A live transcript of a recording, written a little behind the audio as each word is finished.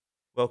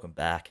Welcome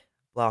back.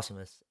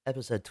 Blasphemous,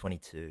 episode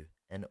 22.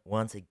 And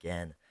once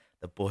again,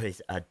 the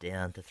boys are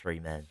down to three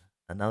men.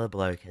 Another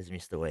bloke has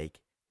missed a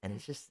week. And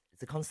it's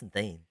a constant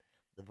theme.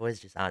 The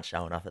boys just aren't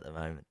showing up at the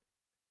moment.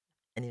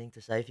 Anything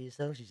to say for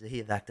yourselves? You're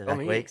here back to I'm back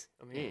here. weeks.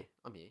 I'm here.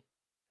 I'm here.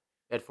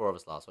 We had four of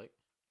us last week.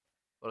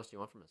 What else do you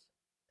want from us?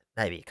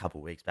 Maybe a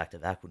couple weeks back to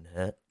back wouldn't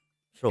hurt.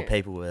 Sure, Yeah.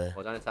 people were.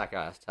 Well, don't attack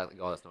us. Attack the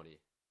guy that's not here.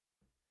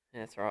 Yeah,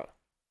 that's right.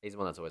 He's the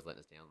one that's always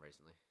letting us down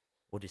recently.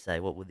 What'd you say?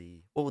 What would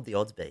the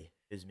odds be?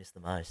 Who's missed the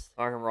most?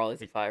 I reckon Riley's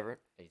the favourite.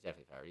 He's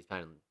definitely favourite. He's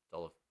paying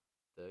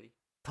 $1.30.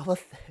 $1.30.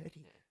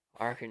 Yeah,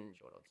 I reckon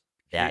short odds.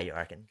 Yeah, you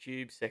reckon?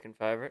 Cube's second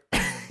favourite.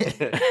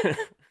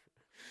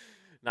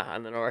 Nah,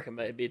 and then I reckon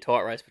it'd be a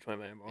tight race between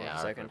me and Brian Yeah,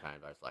 for I reckon second. we're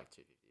paying both like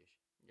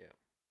 $2.50ish. Yeah,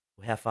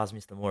 Well, how far's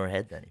Mr. Moore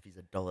ahead then? If he's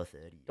 $1.30.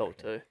 you dollar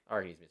reckon? two. I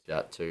reckon he's missed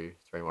about 2-3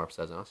 more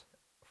episodes than us.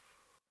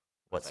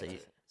 What? I'd So say you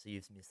two. so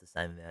you've missed the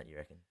same amount, you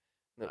reckon?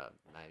 No.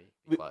 Maybe.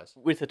 Be With, close.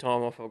 with the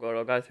time off I've got,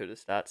 I'll go through the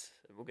stats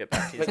and we'll get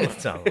back to you. With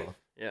the time off.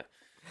 Yeah.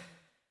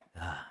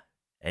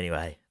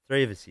 Anyway,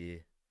 three of us here.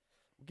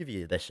 We'll give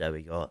you the best show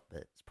we got,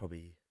 but it's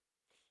probably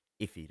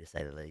iffy to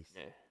say the least.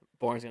 Yeah.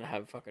 Brian's going to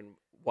have fucking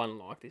one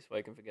like this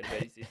week and forget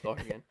about his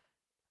dislike again.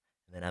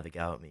 And then have a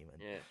go at me when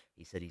Yeah.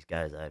 he said he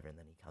goes over and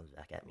then he comes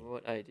back at me.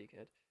 What a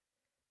dickhead.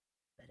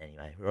 But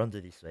anyway, we're on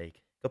to this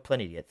week. Got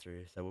plenty to get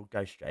through, so we'll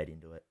go straight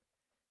into it.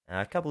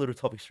 A couple little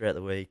topics throughout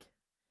the week.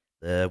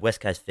 The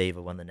West Coast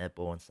Fever won the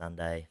netball on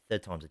Sunday.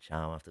 Third time's a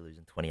charm after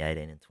losing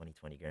 2018 and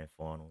 2020 grand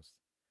finals.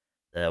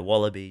 The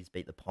Wallabies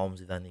beat the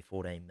Poms with only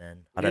 14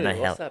 men. I don't know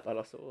how. Lost that, but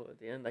I saw at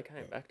the end. They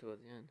came back to it at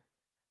the end.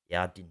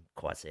 Yeah, I didn't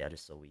quite see. I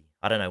just saw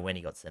I don't know when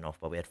he got sent off,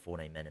 but we had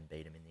 14 men and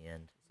beat him in the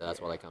end. So that's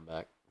why they come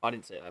back. I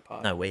didn't see that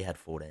part. No, we had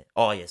 14.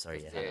 Oh, yeah,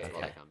 sorry. Yeah, That's why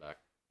okay. they come back.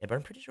 Yeah, but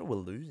I'm pretty sure we're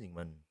losing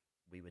when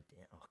we were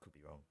down. Oh, I could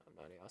be wrong. I have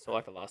no idea. I saw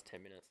like the last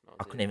 10 minutes. And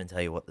I couldn't even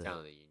tell you what the. Down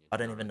to the union. I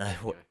don't No, even no, know no,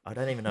 what. no. I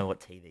don't even know what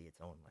TV it's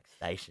on. Like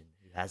station.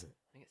 Who has it?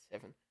 I think it's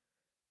 7.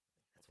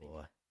 That's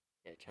why.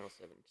 Yeah, Channel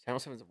 7. Channel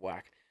 7's a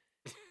whack.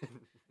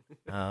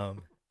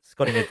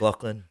 Scotty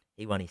McLaughlin.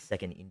 He won his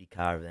second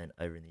IndyCar event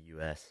over in the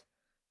US.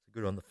 So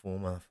good on the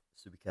former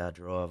supercar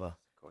driver.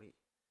 Scotty.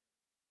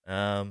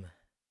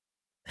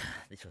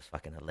 This was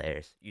fucking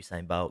hilarious.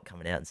 Usain Bolt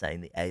coming out and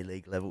saying the A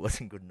League level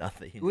wasn't good enough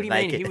for him What to do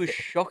you mean? make He it. was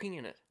shocking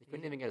in it. He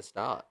couldn't even get a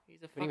start. He's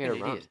a Couldn't fucking even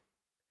get a run. idiot.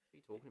 What are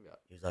you talking about?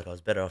 He was like, I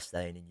was better off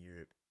staying in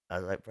Europe. I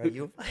was like, bro,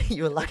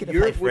 you were lucky to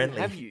Europe play wouldn't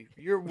friendly. have you.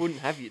 Europe wouldn't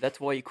have you. That's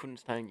why you couldn't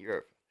stay in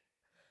Europe.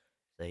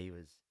 So he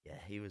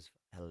was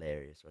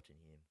hilarious watching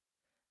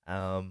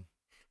him.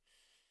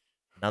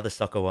 Another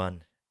soccer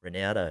one.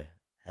 Ronaldo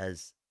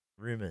has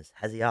rumors.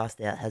 Has he asked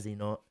out? Has he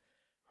not?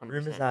 100%.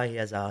 Rumors are he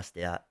has asked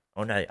out.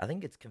 Oh no, I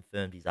think it's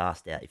confirmed he's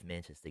asked out if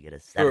Manchester get a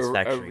For a-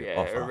 satisfactory a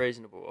offer.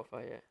 reasonable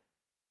offer, yeah.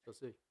 We'll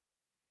see.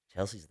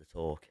 Chelsea's the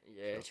talk.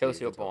 Yeah, Chelsea Chelsea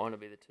is or the top. Bayern will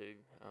be the two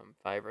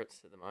favourites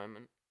at the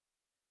moment.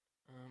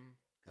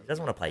 He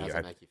doesn't want to play How does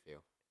Europe. it make you feel?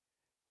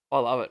 I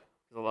love it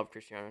because I love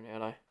Cristiano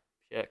Ronaldo.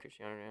 Shout out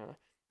Cristiano Ronaldo.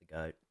 The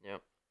goat.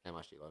 How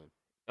much do you love him?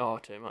 Oh,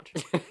 too much.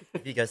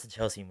 If he goes to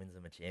Chelsea and wins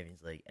them a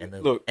Champions League and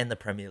Look, the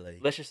Premier League,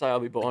 Let's just say I'll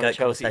be the buying a goat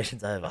Chelsea.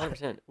 conversation's over.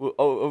 100%.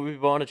 I'll be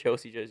buying a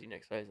Chelsea jersey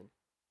next season.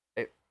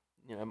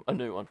 A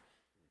new one.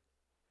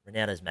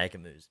 Ronaldo's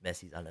making moves.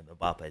 Messi's under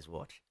Mbappe's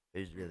watch.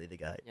 Who's really the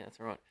goat? Yeah, that's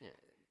right. Yeah,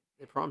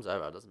 their prime's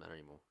over. It doesn't matter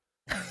anymore.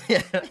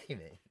 Yeah, what do you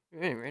mean?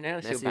 Yeah,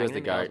 Ronaldo's still Messi banging was the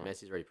in there, goat. wasn't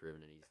Messi's already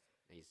proven it.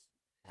 He's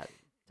had,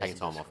 taking Messi's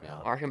time a off now.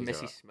 scrub. he? I reckon He's Messi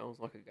alright. smells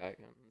like a goat.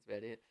 That's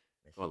about it.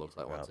 Well, it looks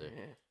like one Scrub. too.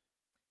 Yeah.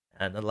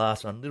 And the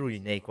last one, little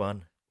unique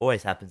one,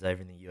 always happens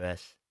over in the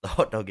US, the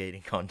hot dog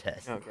eating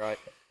contest. Oh, great.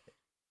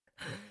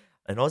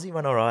 An Aussie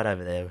went all right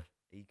over there.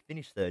 He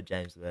finished third,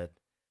 James Webb.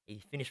 He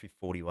finished with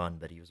 41,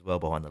 but he was well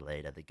behind the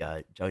lead at the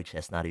goat, Joey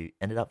Chestnut, who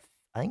ended up,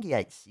 I think he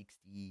ate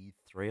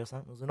 63 or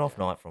something. It was an off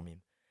Yeah. night from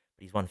him,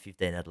 but he's won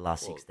 15 out of the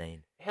last Well,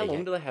 16. How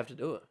long do they have to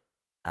do it?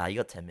 You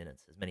got 10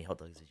 minutes, as many hot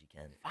dogs as you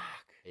can. Fuck.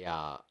 He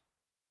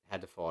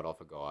had to fight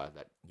off a guy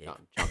that Yeah.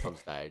 jumped on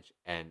stage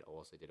and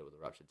also did it with a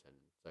ruptured tendon.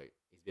 So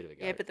he's a bit of a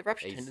goat. Yeah, but the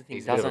ruptured He's- tendon thing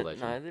he's a bit of a doesn't.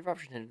 legend. No, the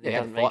ruptured tendon Yeah, thing he had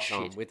doesn't to mean fight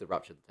someone shit. with the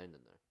ruptured tendon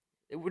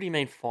though. What do you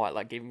mean fight?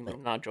 Like giving them a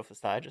nudge off the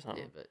stage or Yeah,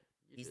 something? but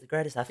He's the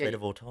greatest athlete yeah,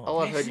 of all time. all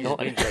I've heard He's is not.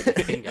 wind break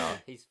the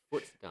finger. His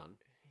foot's done.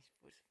 His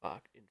foot's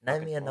fucked.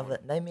 Name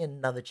me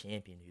another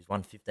champion who's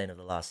won 15 of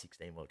the last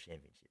 16 world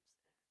championships.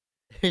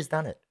 Who's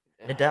done it?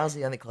 Nadal's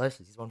the only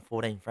closest. He's won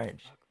 14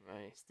 French. Fuck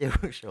me.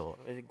 Still short.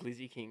 Where's the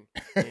Glizzy King?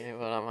 Yeah,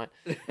 well,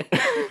 mate.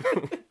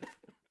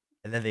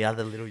 And then the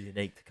other little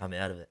unique to come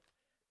out of it.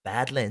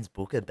 Badlands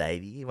Booker,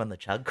 baby. He won the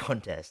chug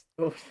contest.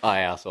 Oh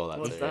yeah, I saw that.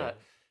 What's too, that?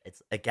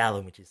 It's a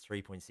gallon, which is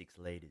 3.6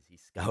 litres. He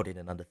sculled it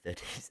in under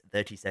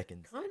 30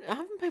 seconds.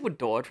 Haven't people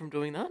died from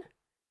doing that?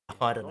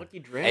 I don't know. Like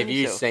you Yeah. drown Have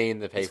you yourself. seen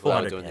the It's people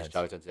that are 400 doing this pounds.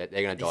 chug contest?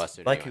 They're going to die This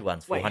soon. bloke Anyway. who won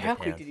Wait, 400 how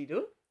quick pounds. did he do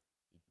it?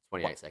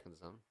 28 seconds or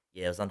something.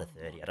 Yeah, it was under Oh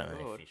 30. my I don't know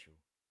the God. official.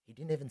 He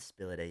didn't even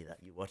spill it either.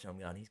 You watch him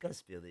going, he's got to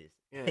spill this.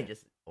 Yeah.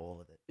 Just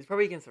all of it. It's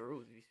probably against the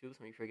rules. If you spill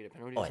something, you forget a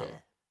penalty Oh, or yeah.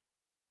 something.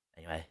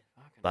 Anyway,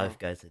 Fucking both hell.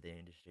 goes to their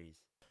industries.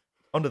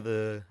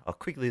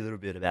 Quickly a little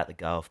bit about the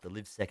golf. The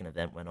Live second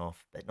event went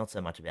off, but not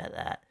so much about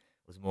that.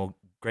 It was more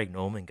Greg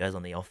Norman goes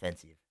on the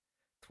offensive,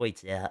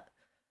 tweets out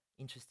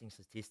interesting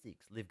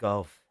statistics. Live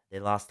Golf,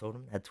 their last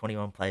tournament had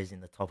 21 players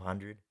in the top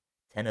 100,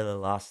 10 of the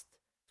last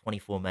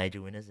 24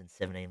 major winners, and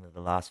 17 of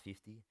the last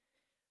 50.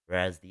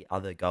 Whereas the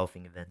other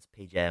golfing events,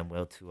 PGA and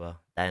World Tour,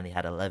 they only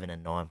had 11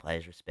 and 9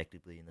 players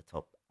respectively in the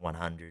top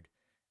 100,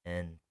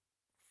 and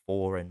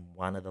 4 and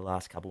 1 of the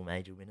last couple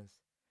major winners.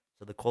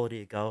 So the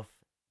quality of golf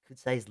could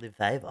say is Live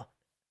favour.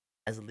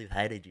 As a Live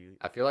hater, you,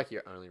 I feel like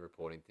you're only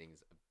reporting things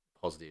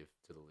positive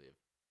to the live.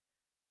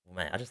 well,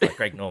 mate, I just like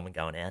Greg Norman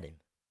going at him.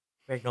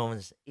 Greg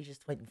Norman's he's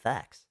just tweeting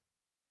facts.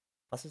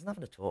 Plus, there's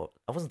nothing to talk.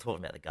 I wasn't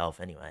talking about the golf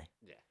anyway.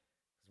 Yeah.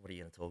 'Cause what are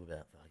you going to talk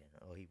about? Fucking,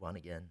 oh, he won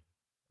again.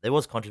 There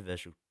was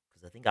controversial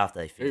because I think after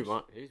they Who finished,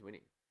 won? Who's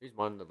winning? Who's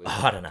won the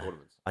I don't know.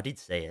 tournaments? I did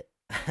see it.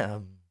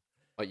 um,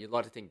 But you'd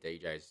like to think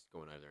DJ's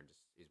going over there and just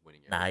is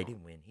winning. nah, every he time.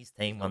 didn't win. His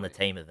team not won the winning.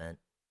 team event,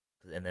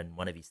 and then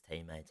one of his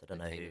teammates, I don't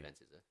The know team who.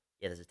 events, is it?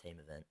 Yeah, there's a team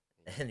event,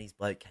 and his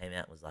bloke came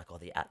out and was like, "Oh,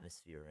 the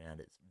atmosphere around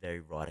it's very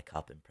Ryder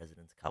Cup and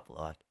President's Cup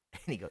like,"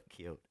 and he got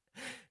killed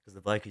because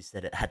the bloke who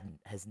said it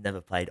has never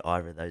played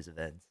either of those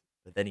events.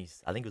 But then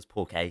I think it was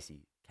Paul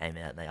Casey came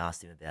out and they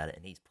asked him about it,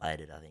 and he's played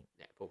it, I think,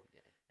 Yeah, Paul.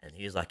 Yeah. and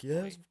he was like, "Yeah,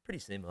 it was pretty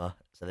similar."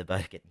 So they're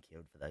both getting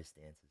killed for those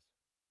stances.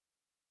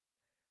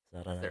 So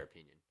I don't That's know. their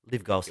opinion. Live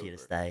Get Golf's killed here to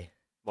for it. stay.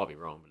 Might be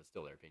wrong, but it's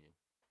still their opinion.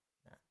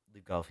 Nah,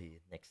 Live Golf here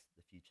next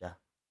the future.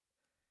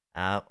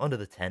 Onto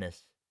the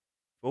tennis.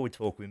 Before we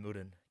talk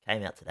Wimbledon,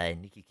 came out today.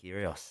 Nikki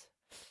Kyrgios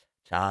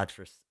charged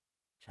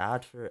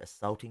for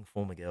assaulting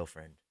former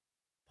girlfriend,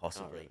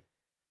 possibly. really?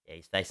 Yeah,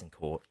 he's facing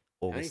court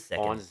How many August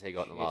fines 2nd. has he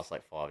got in the Shit. last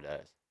like 5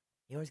 days?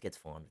 He always gets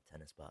fined at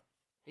tennis, but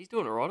He's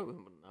doing alright at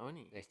Wimbledon, though, isn't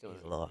he? They're still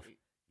he's in- alive. He-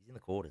 He's in the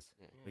quarters.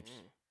 Yeah. Which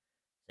yeah.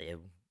 So yeah,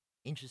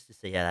 interested to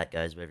see how that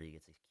goes, whether he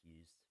gets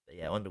accused. But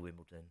yeah, on to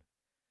Wimbledon.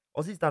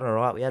 Aussie's done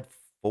alright. We had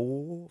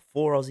four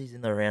Aussies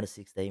in the round of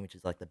 16, which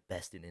is like the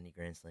best in any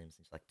Grand Slam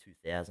since like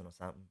 2000 or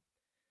something.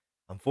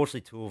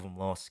 Unfortunately, 2 of them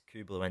lost.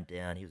 Kubler went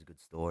down. He was a good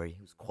story.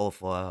 He was a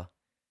qualifier.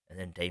 And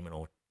then Demon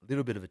Orr, a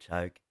little bit of a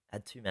choke.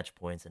 Had 2 match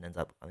points and ends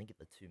up, I think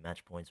the 2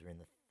 match points were in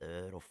the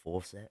 3rd or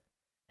 4th set.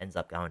 Ends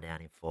up going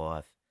down in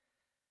 5.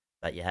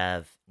 But you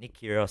have Nick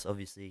Kyrgios,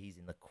 obviously, he's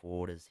in the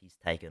quarters. He's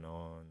taken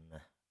on,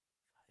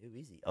 who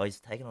is he? Oh,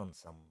 he's taken on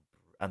some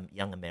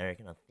young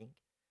American, I think.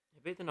 He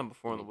beat the number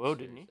 4 in the Give me world,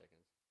 2 didn't he? seconds.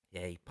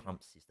 Yeah, he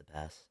pumps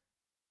Tsitsipas.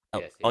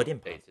 Yes, Oh, he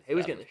didn't beat pump. Tsitsipas, He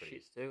was it getting the pretty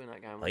shits too in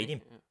that game. Oh, he wasn't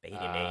didn't Yeah. beat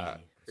him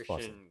easy. It's possible.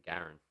 Christian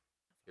Garin.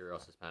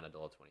 Kyrgios is paying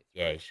 $1.23.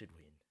 Yeah, he should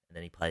win. And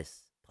then he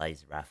plays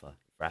Rafa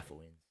if Rafa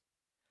wins.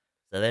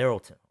 So they're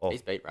all.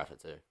 He's beat Rafa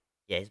too.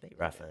 Yeah, he's beat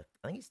Rafa.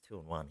 I think he's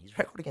 2-1. His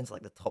record against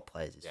like the top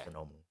players is Yeah.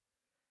 phenomenal.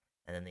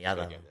 And then the He's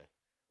gonna other get there.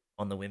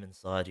 on the women's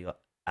side, you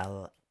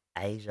got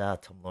Asia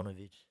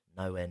Tomljanovic.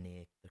 Nowhere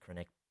near the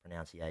correct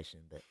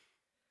pronunciation, but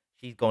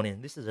she's gone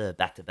in. This is her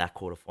back-to-back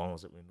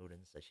quarterfinals at Wimbledon,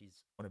 so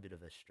she's on a bit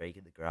of a streak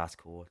at the grass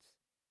courts.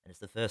 And it's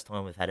the first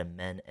time we've had a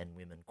men and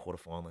women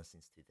quarterfinalists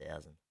since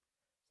 2000.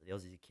 So the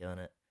Aussies are killing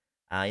it.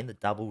 In the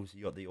doubles,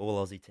 you got the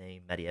all-Aussie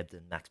team, Matty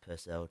Ebden, Max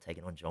Purcell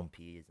taking on John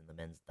Peers in the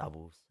men's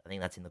doubles. I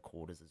think that's in the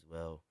quarters as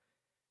well.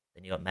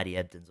 Then you got Matty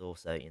Ebden's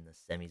also in the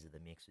semis of the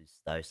mix with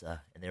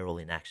Stosa, and they're all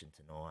in action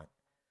tonight.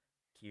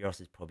 Kyrgios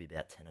is probably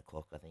about 10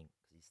 o'clock, I think,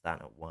 because he's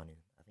starting at 1, and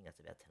I think that's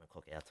about 10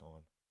 o'clock our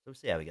time. So we'll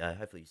see how we go.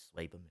 Hopefully you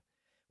sweep them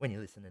when you're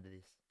listening to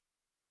this.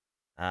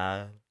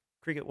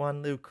 Cricket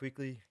one, little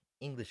quickly.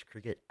 English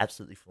cricket,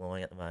 absolutely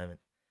flying at the moment.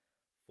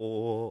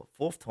 For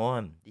 4th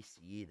time this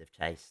year, they've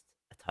chased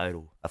a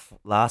total,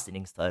 last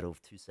innings total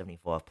of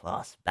 275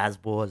 plus.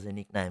 Bazball is their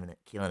nicknaming it,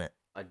 killing it.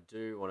 I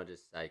do want to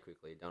just say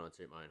quickly, don't want to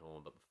toot my own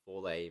horn, but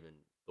before they even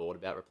thought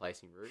about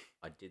replacing Root,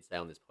 I did say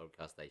on this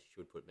podcast they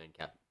should put Ben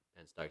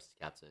Stokes as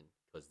captain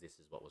because this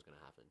is what was going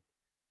to happen.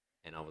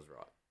 And I was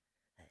right.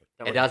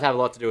 That It was- does have a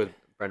lot to do with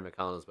Brendan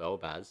McCullum as well,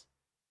 Baz.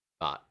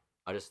 But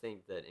I just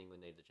think that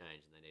England needed to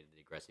change and they needed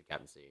the aggressive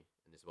captaincy.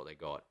 And this is what they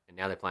got. And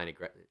now they're playing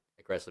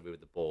aggressively with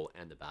the ball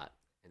and the bat.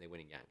 And they're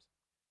winning games.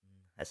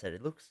 I said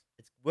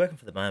it's working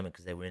for the moment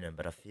because they're winning,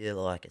 but I feel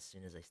like as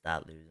soon as they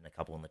start losing a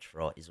couple on the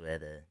trot is where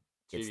the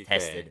To gets be fair,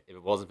 tested. if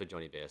it wasn't for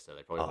Johnny Bairstow,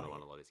 they probably Oh, would have yeah.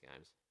 won a lot of these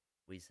games.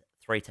 He's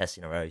 3 tests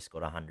in a row. He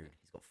scored 100.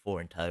 He's got 4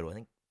 in total. I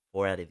think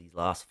 4 out of his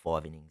last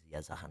 5 innings he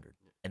has 100,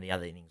 and the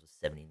other innings was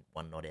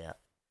 71 not out.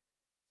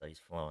 So he's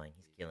flying.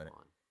 He's killing it.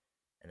 fine.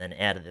 And then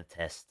out of the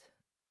test,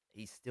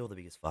 he's still the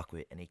biggest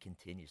fuckwit, and he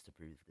continues to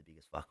prove the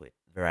biggest fuckwit.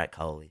 Virat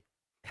Kohli.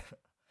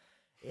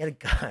 He had a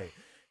go.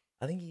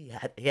 I think he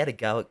had a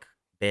go at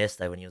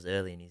Bairstow when he was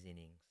early in his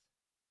innings,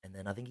 and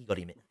then I think he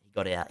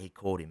got out. He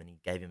caught him, and he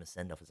gave him a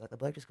send off. It's like the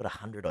bloke just got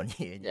 100 on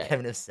you, and you Yeah. gave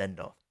him a send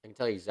off. I can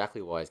tell you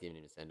exactly why he's giving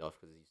him a send off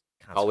because he's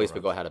Can't always score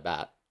runs. forgot how to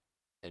bat.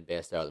 And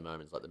Bairstow at the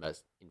moment is like the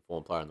most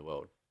informed player in the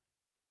world.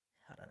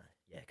 I don't know.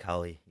 Yeah,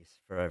 Kohli is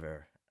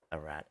forever a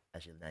rat,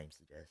 as your name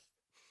suggests.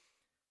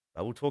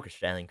 But we'll talk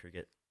Australian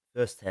cricket.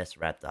 First test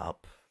wrapped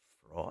up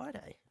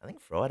Friday. I think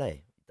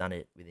Friday. Done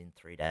it within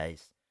 3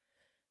 days.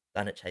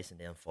 Done it chasing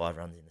down 5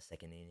 runs in the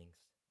second innings.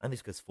 Only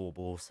because 4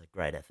 balls, so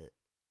great effort.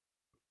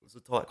 It was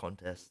a tight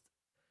contest.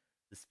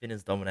 The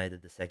spinners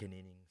dominated the second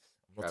innings.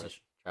 I'm not too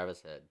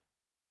Travis Head,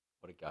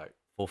 what a goat.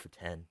 4 for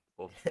 10.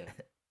 4 for 10.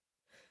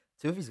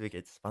 2 of his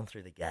wickets spun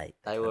through the gate.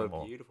 They 10 were or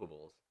more. beautiful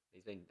balls.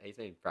 He's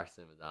been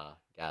practicing with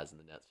Gaz in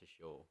the nets for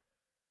sure.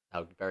 They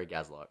were very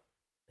Gaz-like.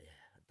 Yeah,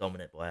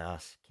 dominant by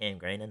us. Cam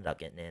Green ended up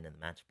getting in the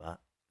match, but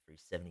for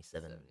his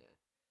 77. Seven, yeah.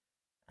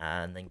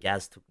 And then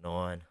Gaz took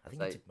 9. I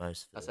think he say- took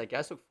most. I say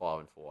Gaz took 5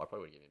 and 4. I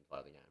probably would give him play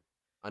of the game.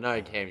 I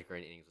know Cam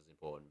Green innings was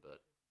important,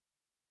 but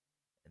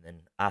And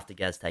then after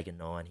Gaz taking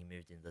 9, he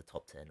moved into the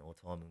top 10 all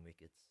time in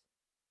wickets.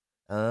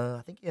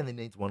 I think he only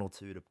needs 1 or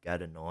 2 to go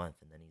to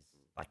 9th, and then he's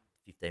like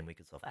 15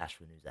 wickets off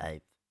Ashwin, who's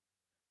 8th.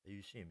 So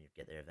you assume you'll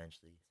get there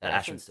eventually. But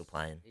Ashwin's still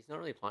playing. He's not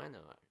really playing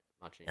that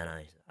much I anymore.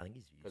 know. I think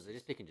he's Because they're useless.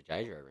 just picking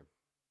Jadeja over him.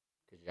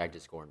 Because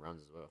Jadeja's scoring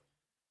runs as well.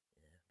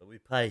 Yeah. But we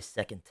play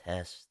second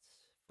test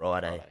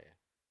Friday. Friday,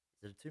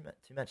 Is it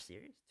a two-match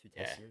series? Two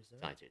yeah. test series? It's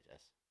sorry? only 2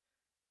 tests.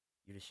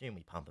 You'd assume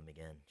we pump him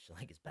again. Sri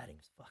Lanka's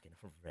batting's fucking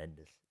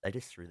horrendous. They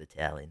just threw the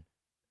towel in.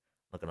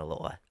 Not gonna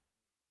lie.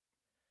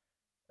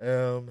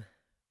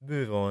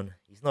 Move on.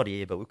 He's not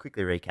here, but we'll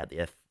quickly recap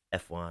the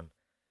F1.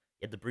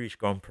 You had the British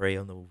Grand Prix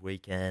on the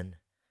weekend.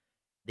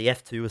 The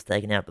F2 was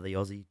taken out by the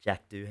Aussie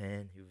Jack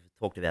Doohan, who we've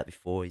talked about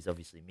before. He's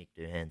obviously Mick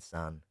Doohan's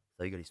son,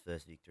 so he got his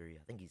first victory.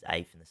 I think he's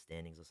 8th in the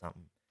standings or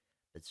something.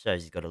 But it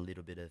shows he's got a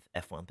little bit of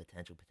F1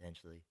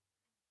 potentially.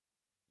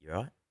 You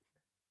right?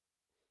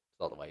 It's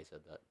not the way you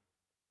said that.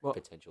 What?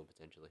 Potentially.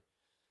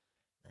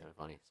 Kind of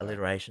funny. Sorry.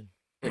 Alliteration.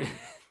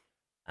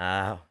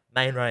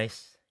 Main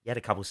race, you had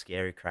a couple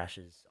scary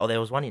crashes. Oh, there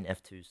was one in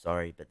F2,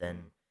 sorry, but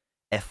then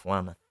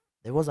F1,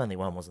 there was only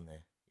one, wasn't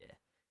there? Yeah.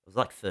 It was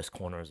like first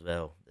corner as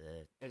well.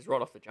 It's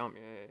right off the jump.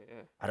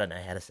 Yeah. I don't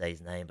know how to say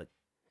his name, but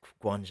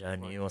Guangzhou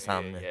New or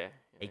something. Yeah.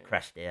 He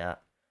crashed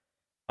out.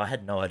 I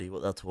had no idea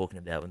what they were talking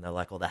about when they're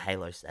like, "Oh, the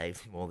Halo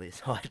saved him." All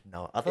this, I had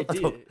no. I thought they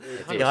were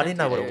yeah, I didn't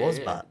know what it was,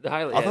 but the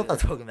Halo, I thought they were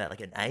talking about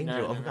like an angel.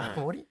 No, I'm no. like,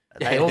 what?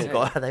 They all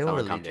got. They all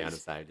Someone come down and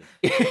religious. saved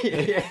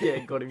him. yeah.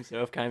 Got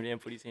himself, came down,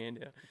 put his hand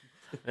out.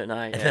 But no,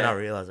 And then I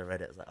realized I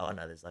read it. I was like, oh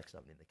no, there's like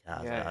something in the car.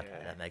 I was Yeah, like, okay,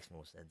 yeah. that makes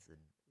more sense. And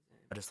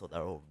I just thought they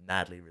were all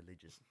madly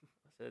religious.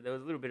 So there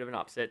was a little bit of an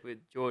upset with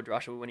George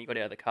Russell when he got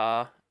out of the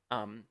car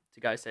to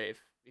go see if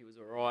he was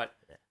all right.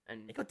 Yeah.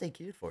 And He got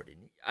DQ'd for it,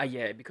 didn't he?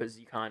 yeah, because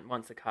you can't,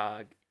 once the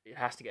car, it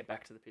has to get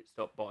back to the pit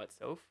stop by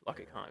itself. Like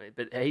it can't.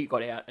 But he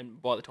got out,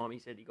 and by the time he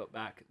said he got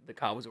back, the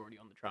car was already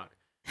on the truck.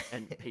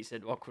 And he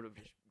said, I could have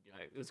just,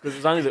 it was because it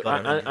was only Just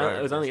got him and drove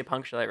it was only a first.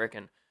 puncture, they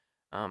reckon.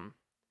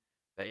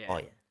 But yeah. Oh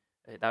yeah.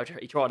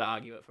 He tried to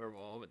argue it for a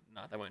while, but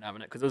no, they weren't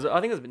having it because I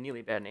think it was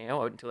nearly about an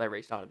hour until they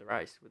restarted the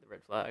race with the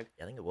red flag.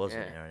 Yeah, I think it was Yeah.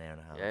 an hour and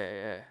a half.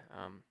 Yeah.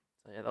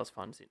 So yeah, that was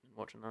fun sitting and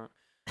watching that.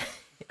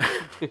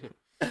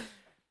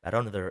 But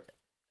on to the,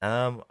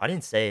 I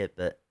didn't see it,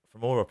 but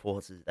from all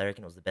reports, they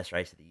reckon it was the best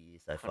race of the year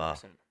so far.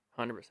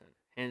 100%,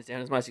 hands down,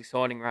 it was the most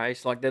exciting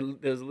race. Like there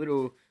was a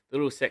little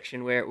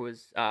section where it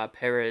was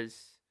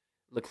Perez,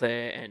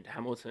 Leclerc, and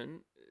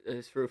Hamilton. It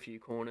was through a few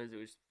corners. It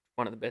was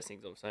one of the best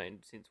things I've seen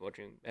since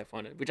watching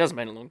F1, which hasn't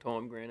been a long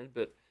time, granted,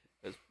 but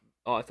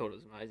I thought it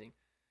was amazing.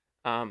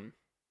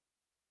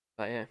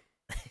 But yeah,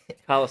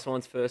 Carlos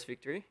Sainz's first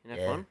victory in Yeah.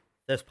 F1.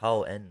 First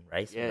pole and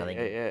race, Yeah, I think,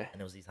 yeah.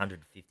 and it was his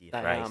 150th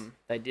They race.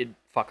 they did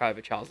fuck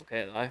over Charles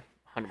Leclerc though,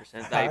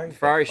 100%. Ferrari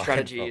Ferrari's got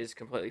strategy fucking is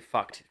completely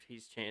fucked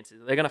his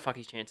chances. They're gonna fuck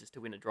his chances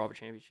to win a driver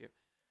championship,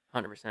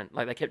 100%.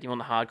 Like they kept him on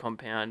the hard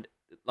compound.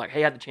 Like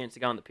he had the chance to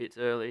go in the pits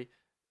early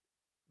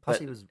Plus,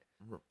 but-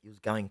 he was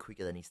going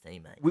quicker than his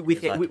teammate. with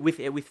It was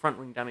like- with front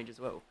wing damage as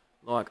well.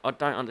 Like I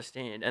don't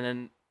understand. And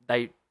then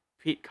they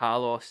pit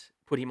Carlos,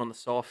 put him on the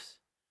softs,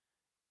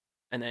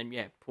 and then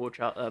yeah, poor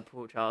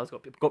Charles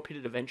got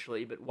pitted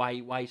eventually, but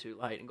way too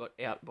late and got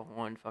out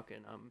behind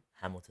fucking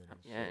Hamilton. And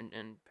yeah shit.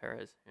 and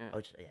Perez. Yeah.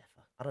 Yeah,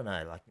 fuck. I don't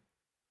know, like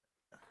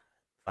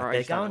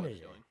Ferrari's they're don't know going what to.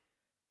 they're doing.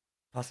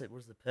 Plus, it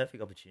was the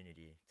perfect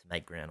opportunity to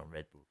make ground on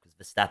Red Bull because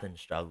Verstappen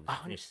struggled to Oh,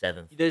 finish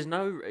 7th. There's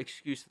no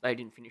excuse that they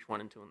didn't finish 1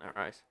 and 2 in that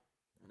race.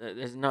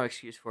 There's no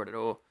excuse for it at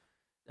all.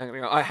 Don't get me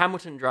wrong.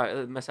 Hamilton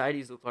drove.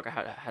 Mercedes looked like it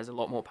has a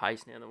lot more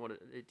pace now than what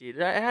it did.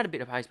 It had a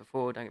bit of pace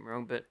before. Don't get me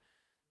wrong, but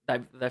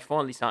they're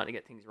finally starting to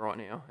get things right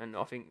now, and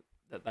I think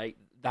that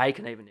they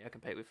can even now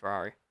compete with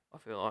Ferrari. I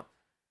feel like.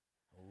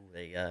 Oh,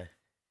 there you go.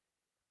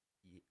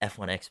 The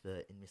F1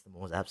 expert in Mr.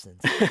 Moore's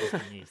absence. What's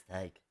the news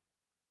take?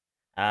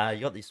 You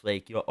got this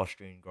week. You got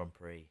Austrian Grand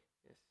Prix.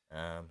 Yes. Do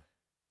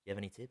you have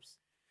any tips?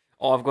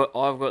 I've got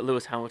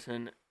Lewis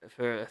Hamilton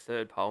for a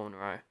third pole in a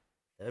row.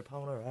 Third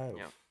pole in a row.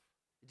 Yeah.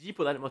 Did you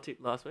put that in my tip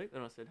last week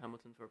when I said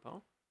Hamilton for a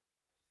pole?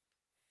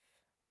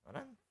 I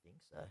don't think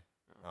so.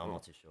 No, I'm Well,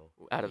 not too sure.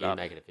 we'll add You it didn't up.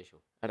 make it official.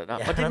 Add it up.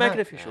 Yeah, I I did make know.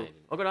 it official. No, you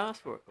didn't. I got to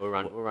ask for it. We'll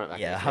run it back.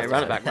 Yeah, next I'll Yeah, week.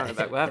 run it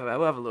back.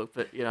 We'll have a look.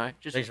 But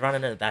just So he's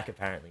running it back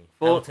apparently.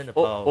 for Hamilton the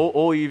pole.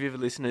 all you vivid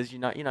listeners, you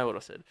know what I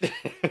said.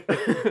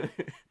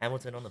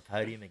 Hamilton on the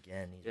podium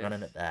again. He's Yes.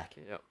 running it back.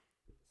 Yeah.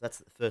 That's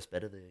the first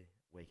bet of the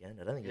weekend.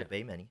 I don't think Yeah. there'll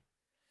be many.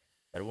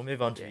 But we'll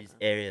move on to Yeah. his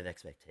area of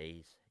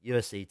expertise.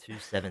 UFC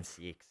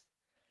 276.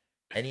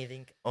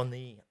 Anything on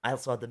the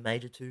outside the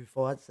major 2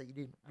 fights that you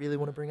didn't really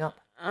want to bring up?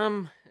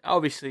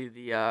 Obviously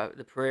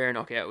the Pereira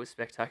knockout was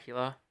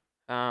spectacular.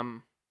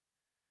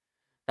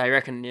 They they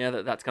reckon now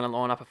that that's going to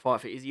line up a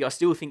fight for Izzy. I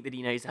still think that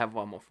he needs to have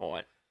one more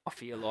fight. I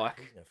feel like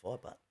He's gonna fight,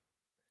 but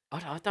I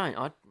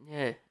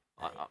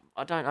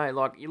don't know.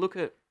 Like you look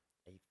at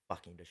he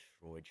fucking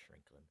destroyed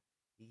Shrinkland.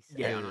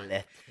 He Yeah, I so know.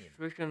 left him.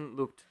 Strickland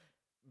looked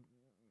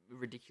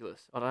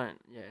ridiculous. I don't.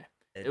 Yeah.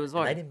 It, It was it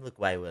like- made him look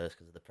way worse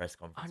because of the press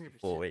conference 100%.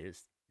 before where he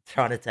was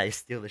trying to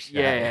steal the show.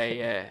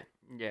 Yeah.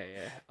 I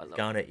He's love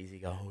going at Izzy,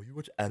 go, oh, you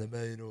watch anime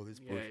and all this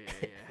Yeah, bullshit.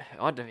 yeah.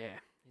 I do. Yeah,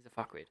 he's a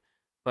fuckwit.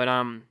 But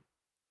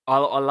I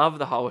love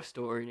the whole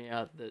story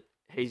now that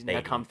he's now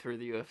Beat come him. through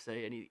the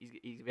UFC and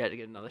he's about to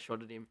get another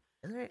shot at him.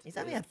 He's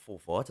only had 4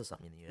 fights or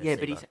something in the UFC. Yeah,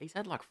 but he's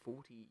had like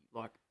 40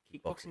 like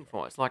kickboxing Kickboxing,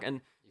 fights. Like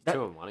and He's that-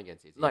 2-1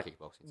 against Izzy like, in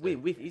kickboxing.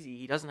 with Izzy,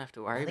 he doesn't have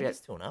to I worry think about.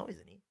 he's 2-0,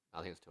 isn't he?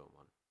 I think it's 2-1.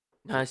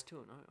 No, it's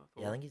 2-0.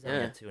 Yeah, I think he's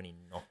only had 2 and he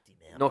knocked him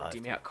out. Knocked both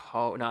him times. out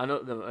cold. No,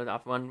 not the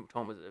one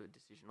time was a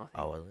decision. I think.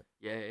 Oh, was it?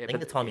 Yeah. I think but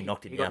the time he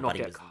knocked him got out, but knocked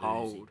he out was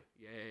cold. losing.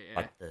 Yeah.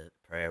 Like the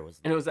prayer was.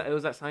 And it was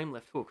that same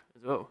left hook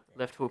as well.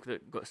 Left hook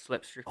that got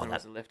slept Strickland that-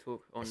 was the left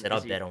hook on I said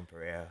Izzy. I bet on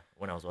Pereira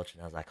when I was watching.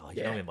 I was like, oh, he's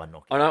Yeah. going to win by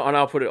knockout. I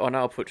know.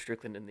 I'll put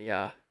Strickland in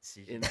the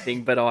Decision. in the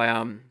thing, but I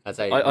I'd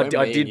say I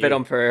did bet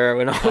on Pereira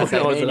when I I'd was say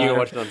at me and you were home.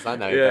 watching on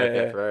Sunday. Yeah, We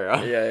both bet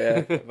Pereira.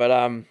 Yeah. But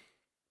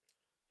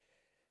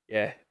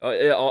yeah,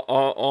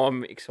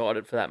 I'm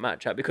excited for that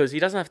matchup because he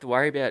doesn't have to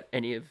worry about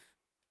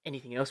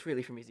anything else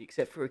really from Izzy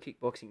except for a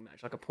kickboxing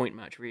match, like a point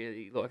match.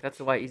 Really, like that's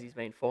the way Izzy's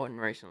been fighting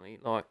recently.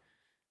 Like,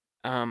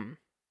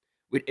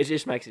 it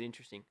just makes it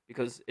interesting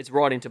because it's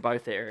right into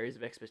both their areas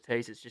of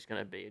expertise. It's just going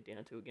to be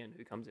down to again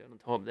who comes out on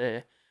top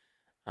there.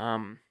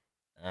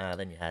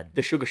 Then you had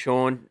The Sugar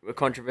Sean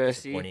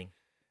controversy. disappointing.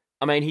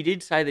 I mean, he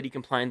did say that he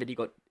complained that he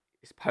got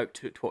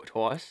poked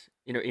twice,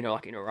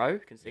 like in a row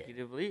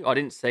consecutively. I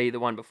didn't see the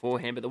one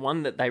beforehand, but the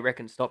one that they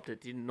reckon stopped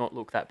it did not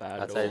look that bad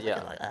I'd at say, all.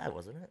 yeah. Like that,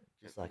 wasn't it?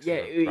 Just like Yeah,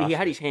 sort of he brushed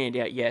had it. his hand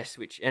out, yes,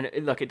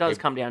 it does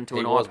come down to He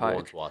an eye was warned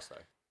poke. twice, though.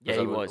 Yeah,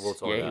 So he we'll was.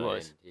 talk Yeah, he about it,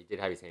 was. and he did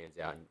have his hands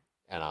out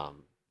and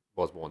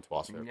was warned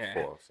twice Yeah.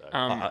 before. So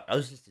I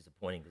was just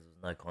disappointing because there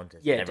was no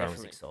contest. Yeah, and everyone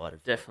was definitely.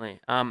 excited. Definitely.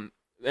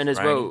 And as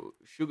well,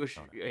 Sugar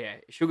showed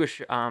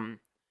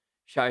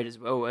as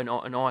well a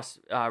nice,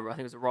 I think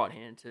it was a right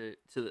hand to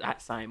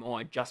that same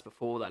eye just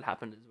before that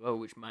happened as well,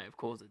 which may have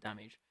caused the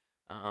damage.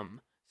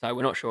 So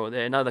we're not sure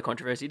there. Another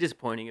controversy,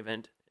 disappointing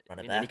event. Run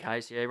it in any back.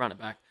 case, yeah, run it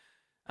back.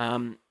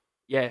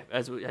 Yeah,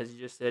 as you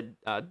just said,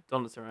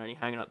 Donald Cerrone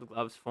hanging up the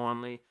gloves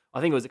finally. I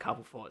think it was a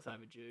couple fights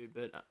overdue,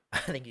 but I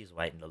think he was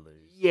waiting to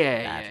lose.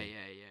 yeah. badly.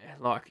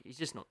 Like he's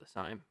just not the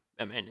same.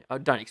 I mean, I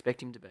don't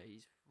expect him to be.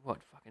 He's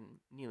fucking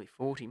nearly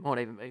 40, might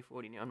even be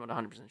 40 now. I'm not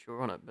 100%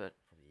 sure on it, but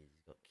Probably is.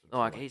 He's got kids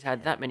like who he's like had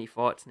him. that many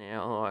fights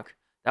now.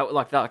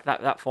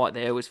 That fight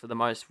there was for the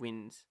most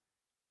wins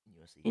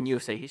in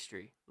UFC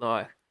history.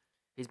 Like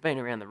he's been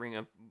around the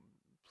ring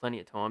plenty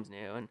of times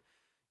now, and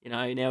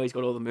now he's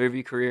got all the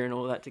movie career and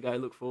all that to go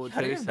look forward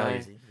I to. didn't know So he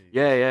was in movies.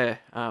 yeah.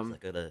 He's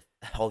like got a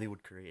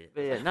Hollywood career.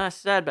 But yeah, no,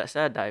 sad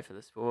day for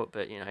the sport.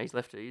 But he's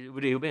left.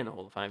 He'll be in the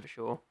Hall of Fame for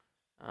sure.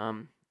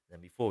 Then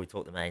before we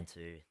talk the main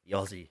two, the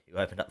Aussie who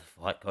opened up the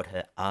fight got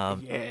her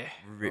arm Yeah,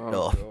 ripped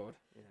Oh, off. God.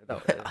 Yeah,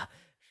 that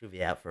She'll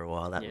be out for a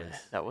while.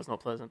 that was not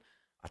pleasant.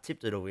 I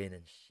tipped her to win,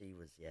 and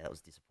it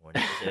was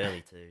disappointing. It was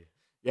early too.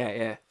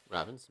 Yeah.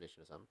 Raven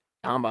submission or something.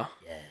 Armbar.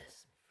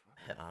 Yes,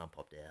 her arm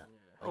popped out.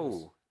 Yeah.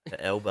 Oh, Her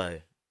elbow.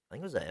 I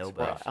think it was her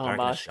elbow. right. I reckon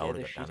Armbar her scared shoulder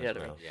the got shit done out as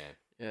of well.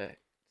 yeah. Yeah.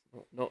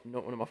 Not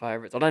one of my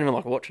favourites. I don't even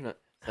like watching it.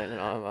 Saying that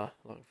armbar.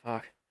 Like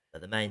fuck. But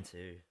the main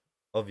two,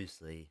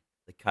 obviously,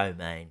 the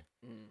co-main,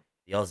 Mm.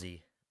 the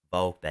Aussie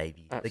Volk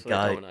baby, Absolute the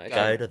go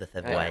domination. to the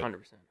Yeah, featherweight,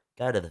 100%.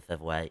 go to the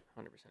featherweight.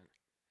 100%.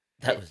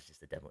 That was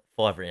just a demo.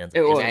 5 rounds. It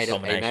of was. He made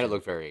domination. it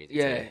look very easy.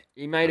 Yeah, too.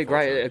 he made a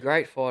Unfortunately.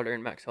 great fighter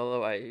in Max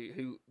Holloway,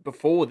 who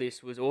before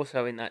this was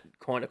also in that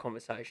kind of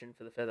conversation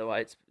for the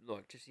featherweights.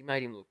 Like, just he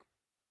made him look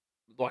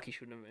like he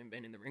shouldn't have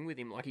been in the ring with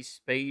him. Like his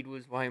speed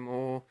was way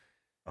more.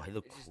 Oh, he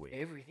looked Just quick.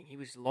 everything. He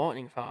was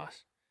lightning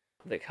fast.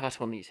 The cut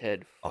on his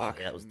head. Oh, Fuck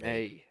that was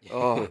me. deep.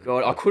 Oh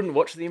god, I couldn't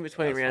watch the in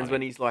between That was rounds funny.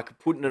 when he's like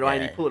putting it away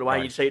and Yeah, you pull it away and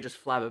right. you see it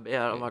just flab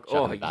about. I'm like,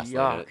 oh Chucking the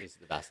Vaseline in it, yuck. this is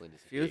the Vaseline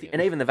Filthy. disappearing.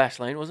 And even the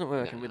Vaseline wasn't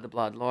working No, with no. the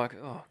blood. Like,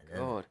 oh And then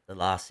god. the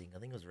last thing, I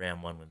think it was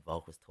round 1 when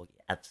Volk was talking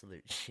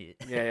absolute shit.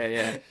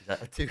 Yeah. He's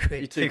like, too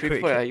quick, You're too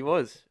quick for it. He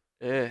was.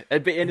 Yeah.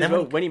 And as then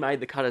well, when- when he made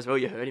the cut as well,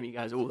 you heard him. He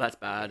goes, oh, that's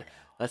bad. Yeah.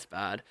 That's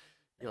bad.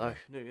 You're Yeah. like,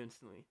 no,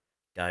 instantly.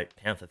 Go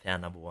pound for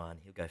pound number 1.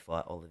 He'll go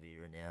fight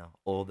Oliveira now.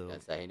 All the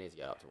I'd say he needs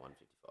to go up to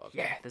 155.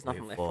 Yeah, there's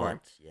nothing new left for him.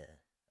 fights, yeah.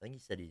 I think he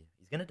said he's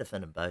going to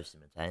defend them both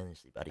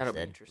simultaneously, but he That'll be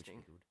said, interesting.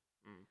 which would be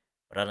good. Mm.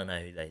 But I don't know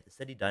who they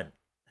said they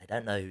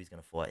don't know who he's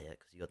going to fight yet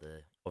because you got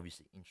the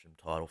obviously interim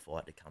title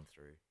fight to come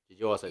through. Did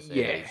you also see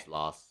Yeah. that his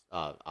last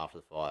after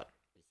the fight?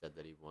 He said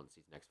that he wants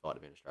his next fight to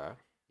be in Australia.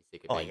 He's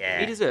sick of Oh, being yeah.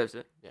 He deserves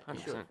it. Yeah,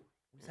 100%.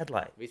 He's had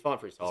like He's fighting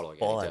for his title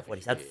again.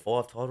 he's had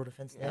 5 title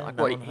defenses Yeah, now, like,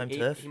 none what, on home he,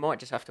 turf. he might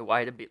just have to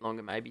wait a bit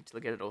longer maybe to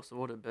get it all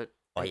sorted, but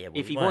Oh, yeah, well,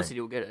 if he he wants won't. it,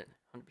 he'll get it.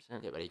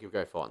 100%. Yeah, but he could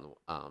go fight in the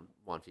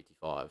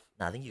 155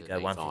 No, I think you in go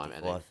the meantime,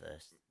 and 155 then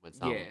first. when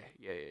some. Yeah.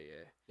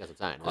 That's what I'm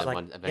saying. Because Like, like,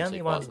 when the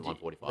eventually only fights one,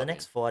 in 145. the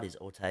next fight is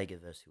Ortega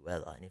versus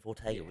whoever, and if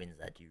Ortega Yeah. wins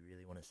that, do you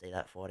really want to see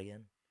that fight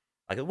again?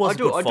 Like it was I a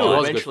do. good I fight. do It was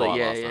a good eventually. fight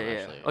Yeah, last yeah, time, yeah.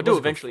 actually. I It do was a good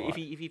eventually. fight.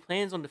 If he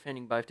plans on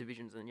defending both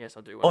divisions, then yes,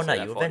 I do. Oh Want to no, see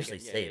that you fight eventually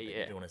again. see it, but Yeah, you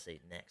yeah, do want to see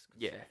it next. 'Cause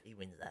yeah. if he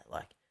wins that,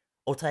 like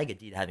Ortega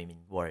did have him in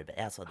worry, but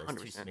outside those 2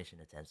 100%. submission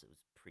attempts, it was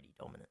pretty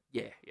dominant.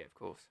 Yeah, yeah, of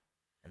course.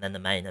 And then the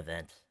main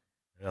event,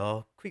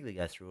 I'll quickly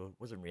go through it.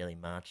 Wasn't really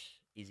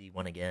much. Izzy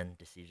won again,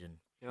 decision.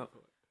 Yep.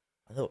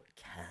 I thought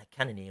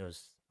Cannonier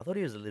was. I thought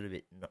he was a little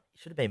bit. He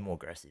should have been more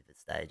aggressive at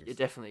stages. Yeah,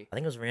 definitely. I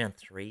think it was round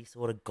 3,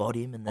 sort of got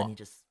him, and then he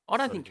just. I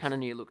don't sort think of just-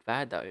 Cannonier looked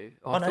bad though.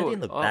 Oh, no, he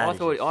didn't look bad, I it's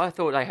thought just- I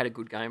thought they had a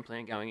good game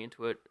plan going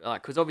into it.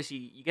 Because obviously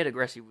you get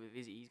aggressive with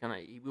Izzy,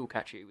 he will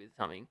catch you with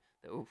something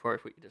that will probably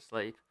put you to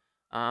sleep.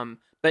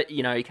 But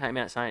he came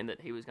out saying that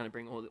he was going to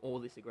bring all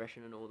this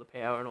aggression and all the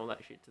power and all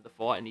that shit to the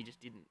fight, and he just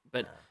didn't.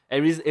 But No.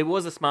 it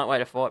was a smart way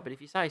to fight. But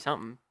if you say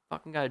something,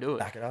 fucking go do it.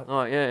 Back it up.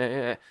 Oh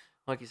yeah.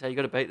 Like you say, you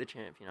got to beat the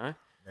champ.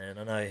 Man,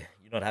 I know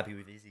you're not happy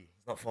with Izzy.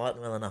 He's not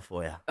fighting well enough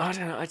for you. I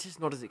don't know. It's just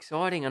not as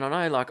exciting, and I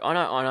know. I'm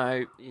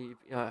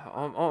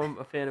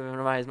a fan of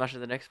MMA as much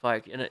as the next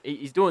bloke, and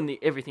he's doing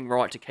everything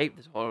right to keep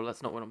the title.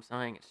 That's not what I'm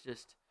saying. It's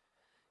just,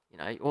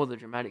 all the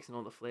dramatics and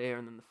all the flair,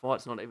 and then the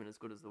fight's not even as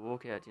good as the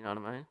walkout. You know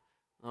what I mean?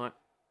 Like,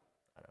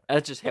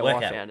 that's just how I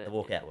found it. The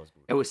walkout was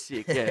good. It was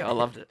sick. Yeah, I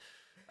loved it.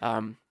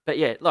 But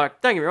yeah, like,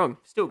 don't get me wrong,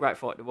 still a great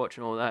fight to watch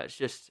and all that. It's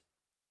just,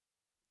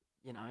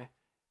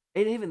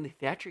 and even the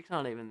theatrics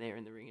aren't even there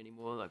in the ring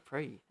anymore. Like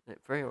pre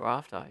or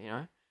after,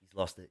 He's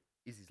lost it.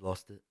 Izzy's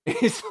lost it.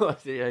 It's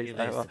like, yeah, He he's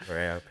loses over. to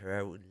Pereira.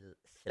 Pereira would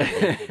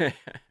I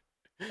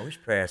wish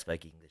Pereira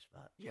spoke English,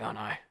 but Yeah, I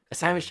know. The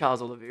same as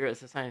Charles Oliveira. It's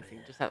the same thing.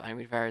 Just that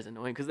language barrier is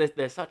annoying because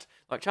they're such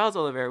like Charles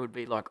Oliveira would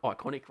be like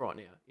iconic right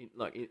now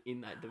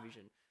in that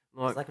division.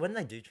 it's like when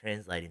they do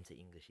translate into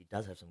English, he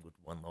does have some good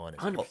one-liners.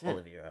 100%.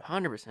 Oliveira.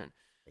 100%.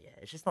 But yeah,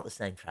 it's just not the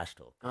same trash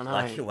talk. I It's know.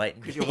 Like you're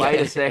waiting. Because you wait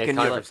a It's second.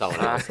 coming You're from like,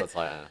 someone else. "Fuck." That's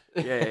like,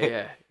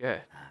 Yeah.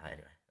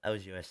 Anyway, that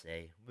was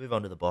UFC. Move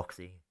on to the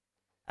boxing.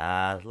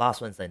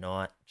 Last Wednesday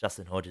night,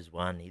 Justin Hodges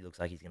won. He looks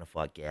like he's going to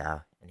fight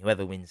Gao. And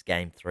whoever wins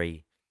Game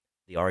 3,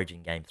 the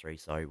Origin Game 3,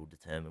 will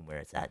determine where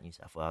it's at, New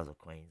South Wales or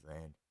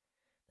Queensland.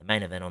 The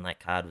main event on that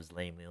card was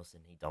Liam Nielsen.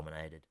 He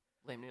dominated.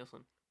 Liam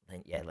Nielsen.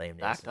 Yeah, Liam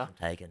The Nielsen actor. from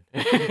Taken.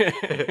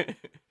 Yeah,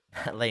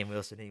 Liam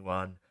Wilson, he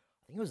won.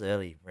 I think it was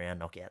early round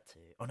knockout too.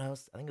 Oh no,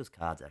 I think it was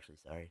cards actually.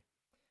 Sorry,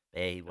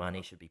 but yeah, he won.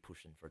 He should be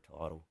pushing for a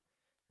title.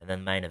 And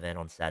then main event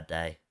on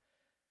Saturday,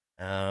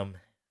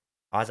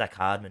 Isaac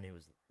Hardman, who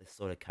was the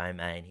sort of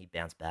co-main, he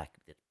bounced back.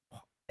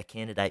 A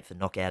candidate for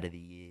knockout of the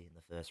year in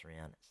the first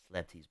round,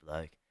 slept his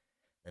bloke.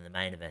 Then the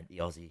main event, the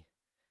Aussie.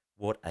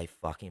 What a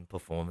fucking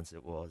performance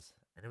it was,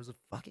 and it was a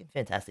fucking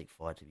fantastic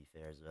fight to be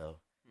fair as well.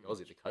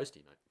 Aussie the coastie,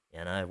 mate.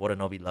 You know,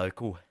 Watanabe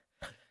local.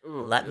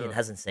 Ooh, Latvian yeah.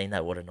 hasn't seen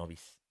that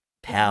Watanabe's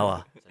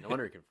power. So no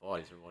wonder he can fight.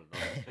 He's from one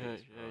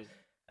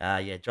Yeah,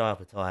 Yeah, Jai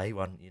Patai, he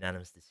won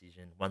unanimous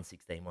decision.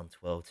 116,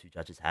 112. 2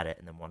 judges had it,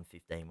 and then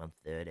 115,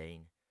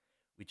 113.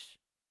 Which,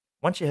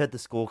 once you heard the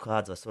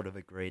scorecards, I sort of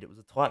agreed. It was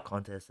a tight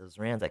contest. There was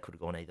rounds that could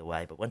have gone either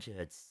way. But once you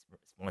heard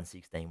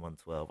 116,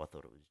 112, I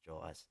thought it was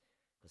Jai's.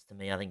 Because to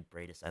me, I think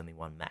Breedis only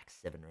won max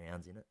 7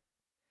 rounds in it.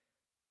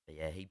 But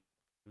yeah, it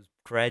was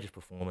courageous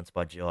performance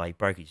by Jai. He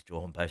broke his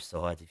jaw on both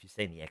sides. If you've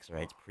seen the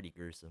X-ray, it's pretty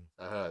gruesome.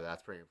 I heard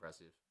that's pretty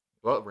impressive.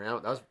 What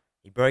round? That was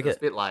He broke a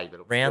it bit late, but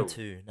it was round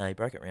still- 2. No, he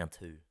broke it round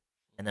 2.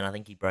 And then I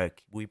think he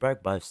broke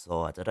both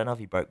sides. I don't know if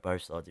he broke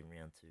both sides in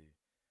round 2.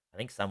 I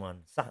think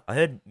I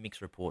heard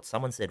mixed reports.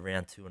 Someone said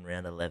round 2 and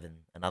round 11.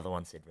 Another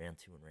one said round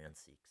 2 and round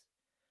 6.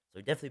 So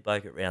he definitely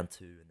broke it round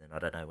 2, and then I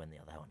don't know when the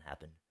other one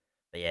happened.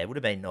 But yeah, it would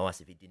have been nice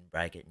if he didn't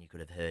break it and you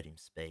could have heard him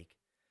speak.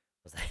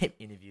 Because they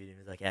interviewed him, he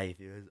was like, how you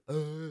feel?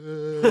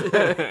 He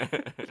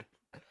goes,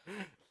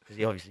 because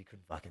he obviously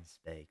couldn't fucking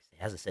speak.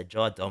 As I said,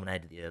 Jai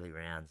dominated the early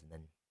rounds, and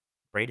then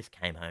Breedis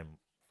came home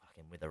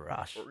fucking with a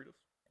rush, and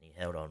he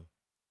held on.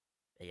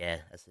 But yeah,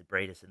 as I said,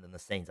 Breedis, and then the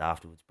scenes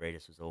afterwards,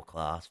 Breedis was all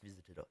class,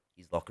 visited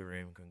his locker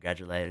room,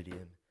 congratulated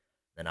him,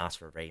 then asked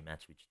for a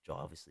rematch, which Jai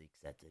obviously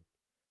accepted.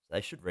 So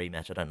they should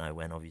rematch. I don't know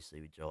when,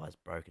 obviously, with Jai's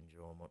broken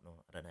jaw and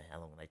whatnot. I don't know how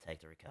long they take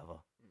to recover.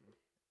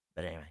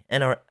 But anyway,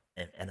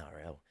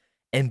 NRL,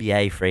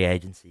 NBA free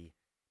agency,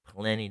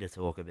 plenty to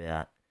talk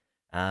about.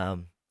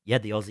 You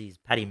had the Aussies,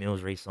 Paddy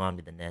Mills re-signed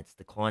with the Nets,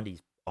 declined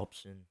his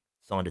option,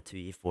 signed a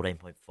 2-year,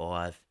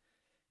 14.5. And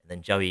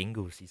then Joey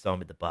Ingles, he signed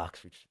with the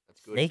Bucks, which That's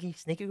good.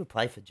 sneaky good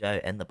play for Joe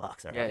and the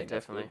Bucks. I Yeah, reckon.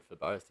 That's definitely. good for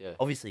both. Yeah.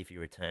 Obviously, if he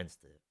returns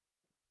to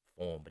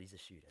form, but he's a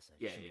shooter, so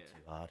it Yeah, shouldn't yeah.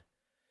 be too hard.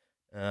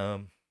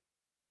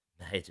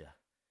 Major,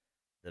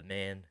 the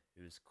man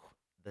who's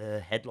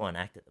the headline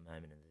act at the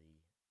moment in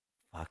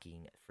the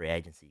fucking free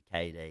agency,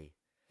 KD,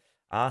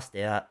 asked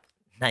out,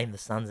 named the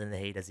Suns and the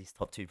Heat as his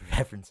top 2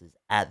 preferences.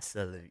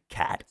 Absolute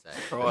cat. So,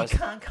 Surprise. You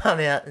can't come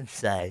out and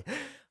say,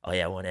 oh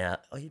yeah, I want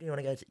out. Oh, you do want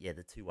to go to, yeah,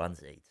 the 2-1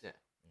 seeds. Yeah.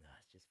 No,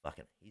 it's just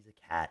fucking, he's a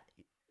cat.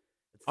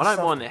 It's I the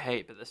don't mind soft- the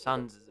Heat, but the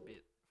Suns is a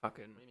bit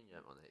fucking. What do you mean you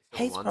don't want the Heat?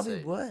 Still Heat's one probably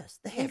seed. worse.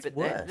 The Yeah, Heat's but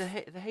worse.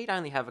 the Heat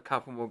only have a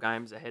couple more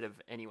games ahead of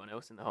anyone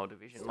else in the whole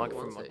division, Still like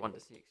one from like seed. 1 to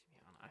 6. Yeah,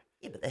 I know.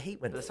 Yeah, but the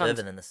Heat went The further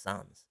Suns- than the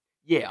Suns.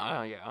 Yeah,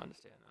 I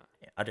understand that.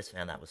 Yeah, I just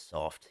found that was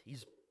soft.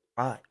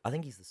 I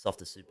think he's the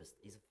softest super.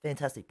 He's a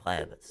fantastic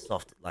player, but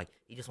soft. Like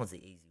he just wants the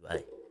easy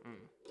way, Mm.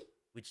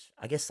 which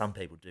I guess some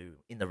people do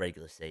in the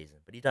regular season.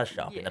 But he does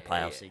show up in the Yeah,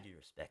 playoffs, so yeah. you do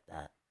respect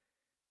that.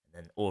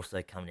 And then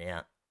also coming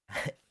out,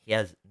 he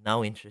has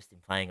no interest in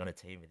playing on a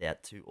team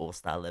without two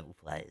All-Star level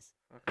players.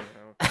 Fucking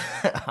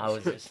hell. I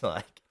was just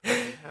like,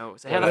 Fucking hell.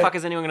 So how the Well, fuck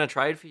is anyone going to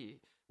trade for you?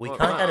 we Well,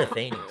 can't go to no.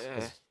 Phoenix. Yeah.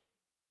 'Cause-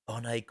 oh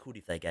no, he could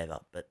if they gave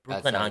up. But That's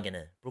Brooklyn how- aren't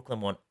gonna.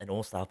 Brooklyn want an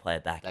All-Star player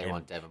back. They and-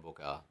 want Devin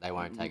Booker. They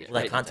won't take. Well, they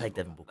trade can't for take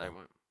Devin Booker. They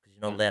won't. because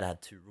you're not allowed to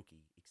have two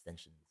rookie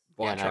extensions.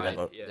 Why Yeah, no, trade?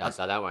 but Yeah.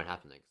 so that won't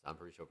happen then. 'Cause I'm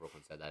pretty sure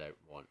Brooklyn said they don't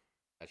want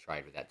a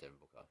trade without Devin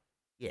Booker.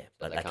 Yeah,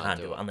 but they they can't can't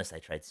do do it it. unless they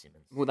trade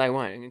Simmons. Well, they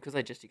won't, because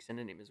they just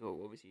extended him as well.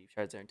 Obviously, he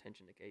shows their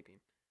intention to keep him.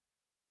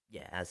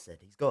 Yeah, as said,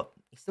 he's still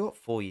got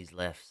 4 years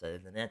left. So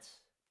the Nets,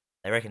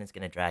 they reckon it's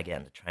going to drag out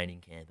into training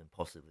camp and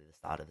possibly the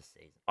start of the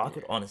season. I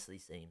could Yeah. honestly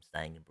see him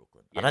staying in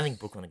Brooklyn. I don't think Yes.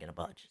 Brooklyn are going to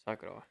budge So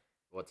could I.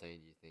 What team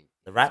do you think?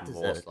 The is Raptors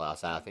more are-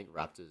 slow? I think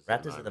Raptors.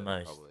 Raptors are the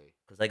moment, most. Probably.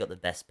 because they got the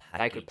best They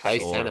package. could They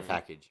Sure. sent a scoring.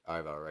 package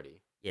over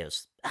already. Yeah,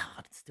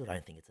 I still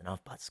don't think it's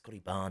enough. But Scotty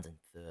Barnes and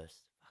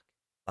first, fuck.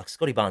 Like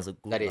Scotty Barnes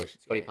look good. That like- is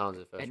Scotty yeah. Barnes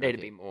the first. It round need to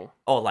pick. be more.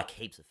 Oh, like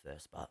heaps of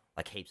first, but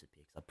like heaps of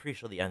picks. I'm pretty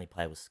sure the only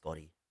player was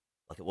Scotty.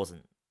 Like it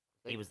wasn't.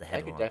 He was the They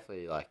headline. could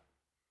definitely like.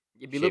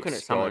 You'd be ship looking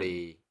at someone.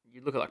 Scotty.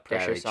 You look at like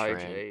Gary Precious OG.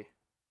 Trent.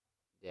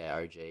 Yeah,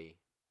 OG.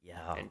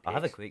 Yeah, and I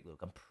have a picks. quick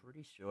look. I'm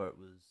pretty sure it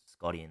was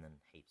Scotty and then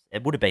heaps.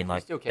 It would have been You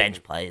like still keep bench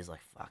him. players,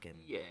 like fucking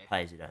Yeah.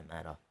 players who don't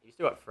matter. You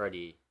still got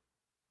Freddie,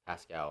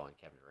 Pascal, and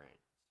Kevin Durant.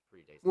 It's a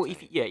pretty decent. Well,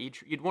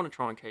 team. you'd want to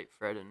try and keep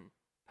Fred and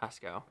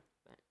Pascal.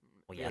 But,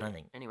 Well, yeah, I don't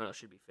think- anyone else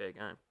should be fair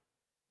game.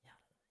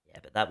 Yeah,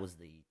 but that was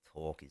the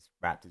talk. Is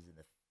Raptors are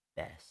the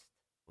best?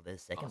 Well, they're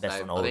second I'll best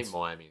say- on I odds. think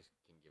Miami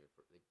can give it.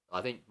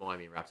 I think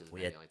Miami and Raptors are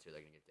Well, yeah. the only two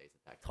that can get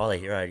decent packages. Tyler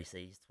Hero, did you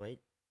see his tweet?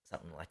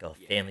 Something like, "Oh,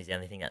 Yeah. family's the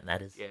only thing that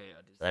matters." Yeah,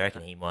 I did. So they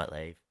reckon he might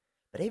leave.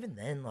 But even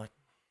then,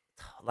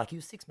 like he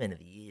was 6 man of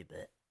the year,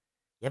 but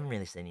you haven't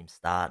really seen him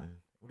start, and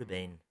it would have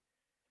been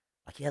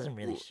like he hasn't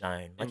really Well,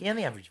 shown. Like and- he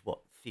only averaged what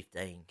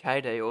 15.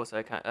 KD also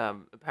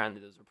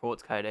apparently there's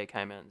reports KD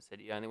came out and said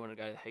he only wanted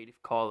to go to the Heat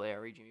if Kyle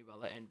Lowry, Jimmy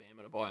Butler, and Bam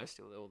Adebayo are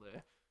still all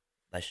there.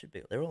 They should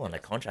be. They're all under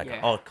contract.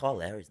 Yeah. Oh, Kyle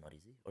Lowry's not,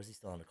 is he? Or is he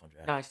still under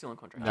contract? No, he's still in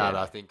contract. No, Yeah. no,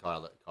 I think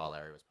Kyle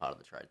Lowry was part of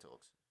the trade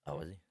talks. Oh,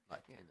 is he?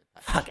 Like Yeah. in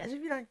the Fuck, package. as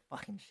if you don't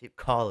fucking ship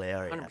Kyle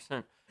Lowry.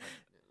 100%.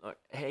 Like,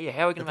 hey,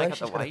 how are we The going to make bloke's up just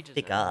the got a wages?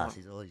 thick now? ass.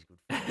 He's always good.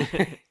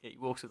 Yeah, he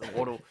walks with a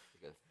waddle.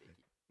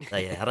 So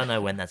yeah, I don't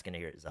know when that's going to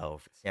get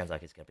resolved. It sounds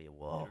like it's going to be a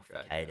while for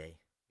Okay. KD.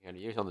 You're gonna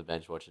use on the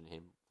bench watching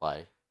him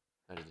play.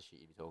 That is the shit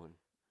you'd be talking.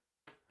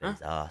 But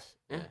his ass.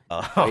 Yeah.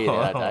 Oh, Were you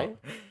there that day?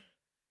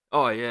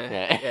 Oh, yeah.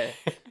 Yeah. Yeah.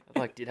 I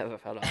like, did have a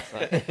fat ass.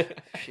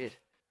 Like, shit.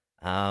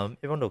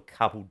 Move on to a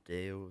couple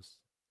deals.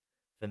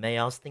 For me,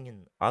 I was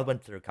thinking I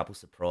went through a couple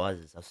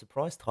surprises. I was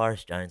surprised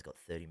Tyrus Jones got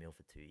 30 mil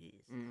for 2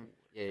 years. Mm.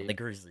 Yeah, From the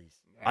Grizzlies.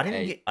 Yeah. I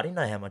didn't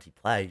know how much he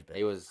played, but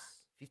he was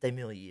 15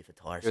 mil a year for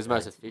Tyrus. he was the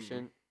most Jones.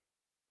 efficient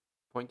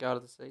point guard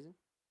of the season.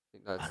 I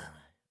think I that's don't know.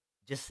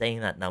 Just seeing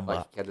that number,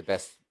 like he had the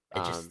best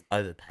it just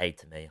overpaid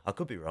to me. I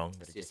could be wrong,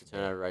 but it assist just to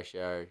turnover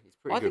ratio. He's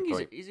pretty I good. think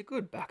point. he's a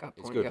good backup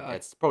It's point good. guard.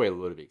 It's probably a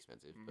little bit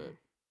expensive, but Mm.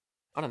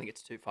 I don't think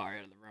it's too far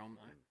out of the realm,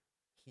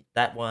 though.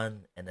 that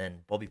one, and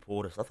then Bobby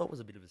Portis, I thought was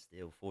a bit of a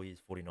steal. 4 years,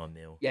 49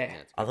 mil. Yeah. yeah,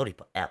 it's I good. thought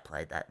he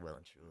outplayed that well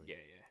and truly. Yeah,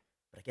 yeah.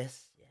 But I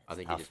guess, yeah, I it's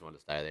think tough. he just wanted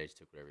to stay there. He just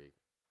took whatever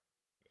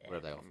Yeah.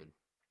 whatever they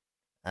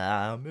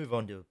offered. Move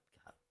on to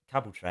a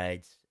couple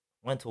trades.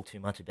 Won't talk too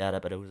much about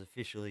it, but it was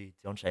officially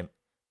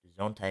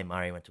DeJounte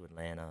Murray went to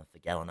Atlanta for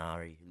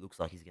Gallinari, who looks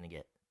like he's going to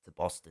get to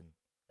Boston.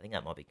 I think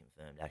that might be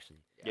confirmed, actually.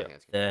 Yeah, I Yeah. think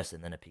that's good. First,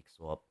 and then a pick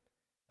swap.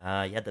 You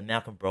had the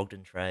Malcolm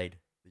Brogdon trade,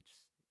 which,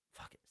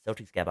 fuck it,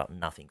 Celtics gave up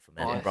nothing for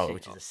Malcolm I Brogdon, think-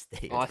 which is a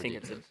steal. I It's think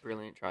it's a ridiculous.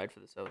 brilliant trade for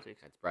the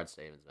Celtics. It's Brad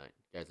Stevens, mate.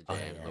 Goes to Oh,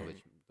 GM. yeah. Look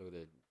at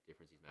the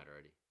difference he's made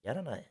already. Yeah, I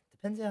don't know.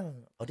 Depends how.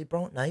 Oh, did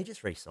Bron? No, he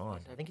just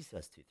re-signed. I So- think he still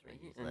has 3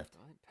 years And left.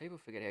 I think people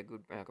forget how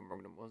good Malcolm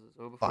Brogdon was as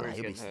well Oh, before no, he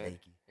he'll be was getting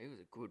hurt. sneaky. He was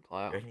a good You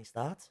player. reckon he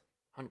starts?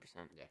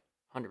 100%. Yeah.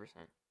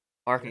 100%.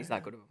 I reckon he's Yeah.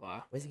 that good of a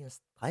player. Where's he going to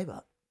play?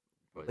 But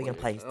But we're going to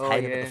play Oh,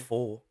 Tatum at yeah. the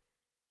 4.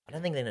 I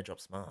don't think they're going to drop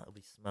Smart. It'll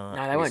be Smart.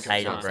 No, they won't drop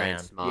Tatum, Smart. Brown.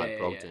 Smart, Yeah, yeah,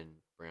 Brogdon,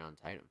 Brown,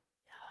 Tatum.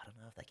 Yeah, I don't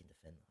know if they can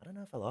defend. I don't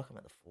know if I like them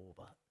at the 4,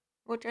 but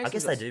Well, I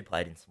guess they do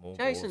play it in small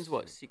Jason's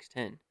balls. what,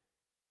 6'10"?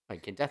 He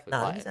can definitely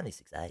No, play. he's only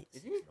 6'8",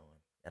 Is he? 6'9".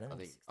 I don't I think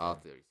think he's 6'9".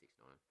 after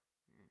 36-9.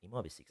 He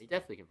might be 6'9". He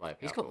definitely can play.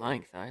 He's power got forward.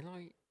 length, though.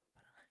 Like,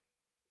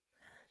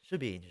 Should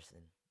be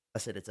interesting. I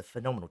said it's a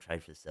phenomenal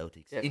trade for the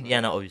Celtics. Definitely.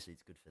 Indiana, obviously,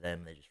 it's good for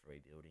them. They're just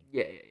rebuilding.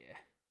 yeah, yeah,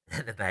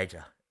 yeah. The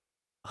major.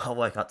 I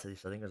woke up to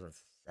this. I think it was on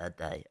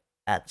Saturday.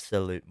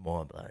 Absolute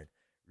mind blown.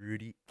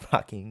 Rudy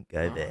fucking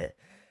Gobert.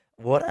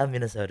 What are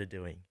Minnesota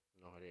doing?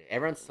 No idea.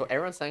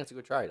 Everyone's saying it's a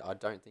good trade. I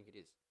don't think it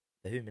is.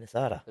 For who?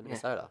 Minnesota. For Yeah.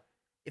 Minnesota.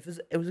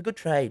 It was a good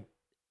trade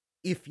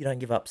if you don't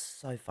give up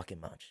so fucking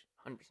much.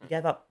 100%. You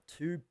gave up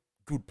 2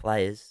 good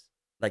players.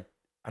 Like,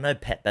 I know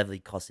Pat Beverly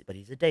cost it, but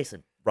he's a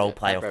decent role Yeah,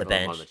 player Pat off the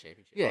Beverly won bench. the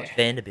championship Yeah. last year.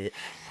 Vanderbilt.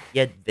 You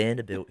had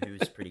Vanderbilt, who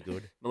was pretty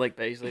good. Malik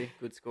Beasley,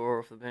 good scorer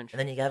off the bench. And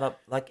then you gave up,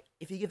 like,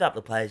 if you give up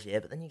the players, yeah,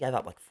 but then you gave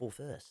up, like, 4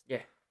 first.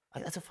 Yeah.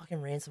 Like, that's a fucking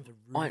ransom for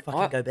I, Rudy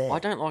fucking Gobert. I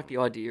don't like the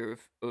idea of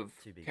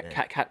Too big, man.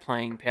 Cat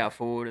playing power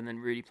forward and then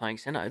Rudy playing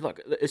centre. Like,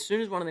 as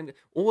soon as one of them,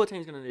 all the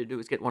team's going to need to do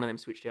is get one of them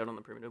switched out on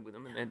the perimeter with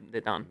them, and then they're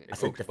done. Yeah, I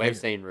said we've defend-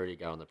 seen Rudy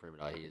go on the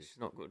perimeter. He is It's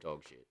not good.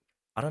 dog shit.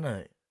 I don't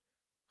know.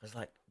 Because,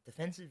 like,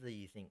 defensively,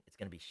 you think it's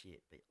going to be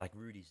shit. But, like,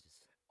 Rudy's just.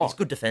 Oh, He's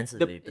good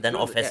defensively, but then good,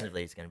 yeah.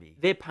 offensively, it's going to be.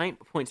 Their paint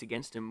points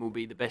against him will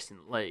be the best in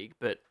the league,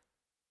 but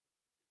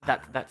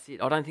that's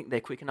it. I don't think they're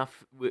quick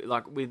enough.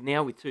 Like with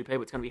two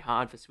people, it's going to be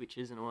hard for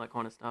switches and all that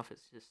kind of stuff.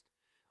 It's just,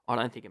 I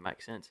don't think it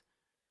makes sense.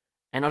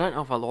 And I don't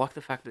know if I like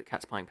the fact that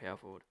Cat's playing power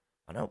forward.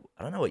 I don't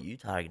know what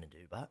Utah are going to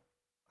do, but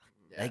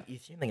Yeah. you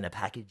assume they're going to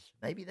package.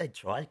 Maybe they'd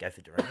try to go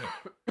for Durant.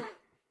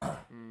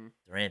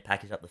 Durant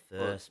package up the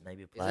first,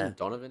 maybe a player. Isn't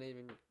Donovan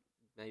even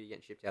maybe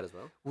getting shipped out as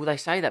well? Well, they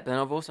say that, but then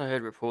I've also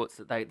heard reports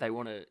that they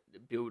want to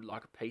build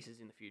like pieces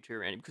in the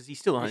future around him because he's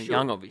still They only should.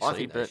 young, I obviously.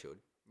 think but they should.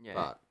 yeah,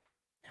 But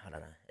I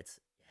don't know.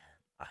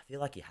 I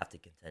feel like you have to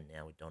contend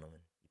now with Donovan.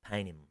 You're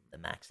paying him the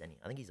max,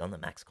 I think he's on the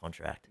max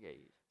contract, yeah,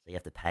 so you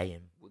have to pay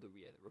him. well, the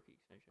rookie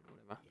extension or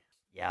whatever.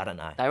 Yeah, I don't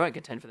know. They won't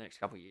contend for the next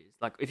couple of years.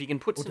 Like if you can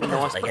put Well, some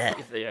depends nice, what they get.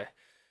 if they,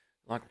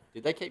 like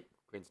did they keep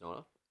Quinn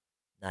Snyder?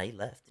 No, he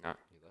left. no,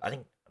 I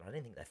didn't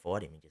think they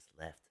fired him. He just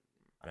left.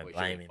 I don't Well, he should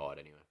blame get him. fired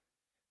anyway.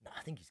 No,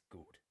 I think he's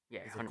good. yeah,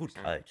 He's a 100%. good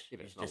coach. Yeah,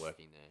 but He's it's not just-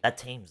 working there. That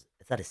team's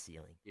it's at a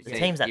ceiling. You've The seen,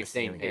 team's at you've the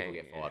seen ceiling. people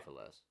Yeah, get yeah. fired for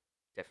less.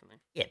 Definitely.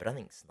 Yeah, but I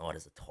think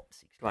Snyder's a top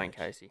 6 Dwayne coach.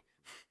 Casey.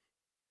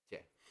 Yeah,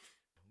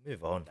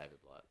 Move on. David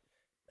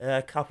Blight.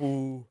 A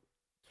couple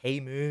key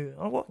moves.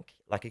 I want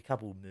like a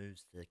couple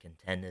moves to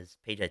contenders.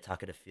 PJ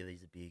Tucker to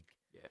Philly's a big.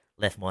 Yeah.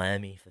 Left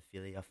Miami for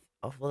Philly. I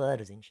thought that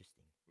was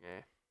interesting. Yeah.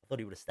 I thought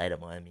he would have stayed at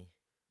Miami.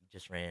 He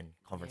just ran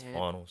conference Yeah.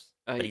 finals,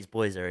 Oh, but he- his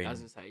boys are in. I was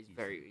gonna say he's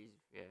Houston.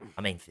 yeah,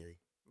 I mean Philly.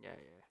 yeah,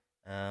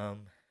 yeah.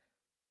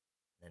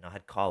 Then I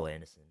had Kyle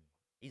Anderson.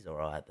 He's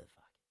alright, but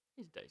fuck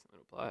He's a decent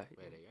little player.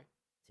 Where do you go?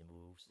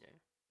 Timberwolves. Yeah.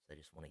 They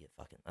just want to get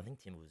fucking. I think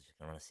Timberwolves just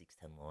gonna run a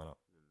 6-10 lineup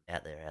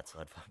out there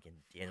outside fucking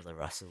D'Angelo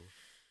Russell.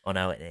 Oh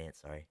no, Ant.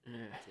 Sorry. Yeah.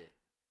 That's it.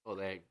 Well,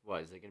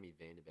 what is there going to be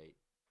Vanderbeek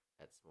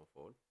at small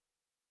forward?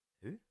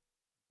 Who?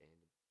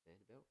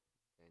 Vanderbilt?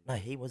 No,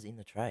 he was in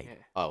the trade.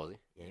 Yeah. Oh, was he?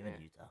 Yeah, he went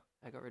to Yeah. Utah.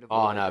 They got rid of. Oh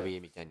all no, the-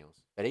 it'd be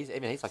McDaniel's. But he's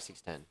like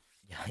 6'10".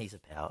 Yeah, he's a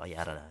power.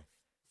 Yeah, I don't know.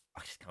 I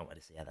just can't wait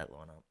to see how that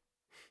line up.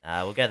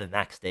 We'll go the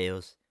max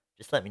deals.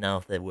 Just let me know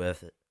if they're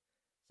worth it.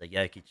 So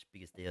Jokic,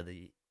 biggest deal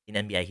in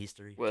NBA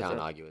history. Worth Can't it.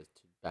 argue as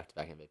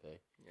back-to-back MVP.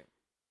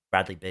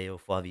 Bradley Beal,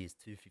 5 years,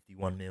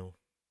 251 mil.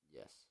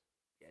 Yes.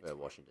 Yeah, For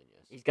Washington,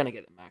 yes. He's gonna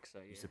get the max,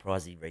 though. You Yeah.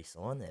 surprised he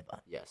re-signed there,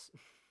 but Yes.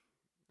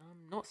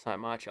 Not so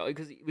much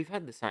because we've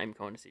had the same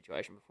kind of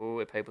situation before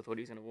where people thought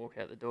he was going to walk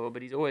out the door,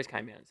 but he's always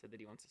came out and said that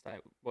he wants to stay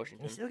at can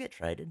Washington. you still get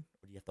traded,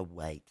 or do you have to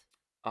wait?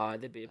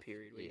 There'd be a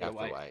period where You you gotta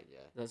have to wait. wait, yeah.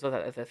 That's not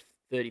that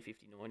 30,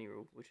 50, 90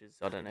 rule, which is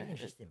I don't know.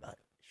 Interesting, but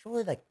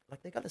surely they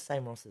got the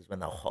same rosters when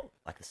they were hot,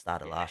 like the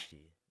start of Yeah. last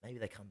year. Maybe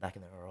they come back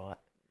and they're alright.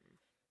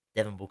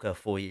 Devin Booker,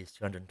 4 years,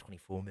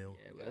 224 mil.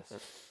 Yeah, worth Yes.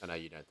 it. I know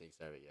you don't think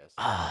so, but yes.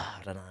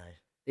 I don't know.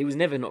 He was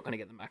never not going to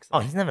get the max. Oh,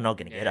 though. he's never not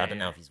going to get it. I don't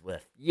know Yeah. if he's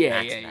worth. yeah,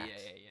 max, yeah, max.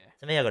 yeah, yeah, yeah.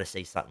 To me, I got to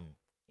see something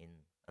in.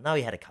 I know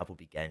he had a couple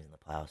big games in the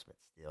playoffs, but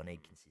still, I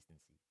need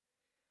consistency.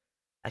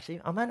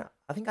 Actually,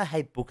 I think I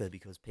hate Booker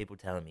because people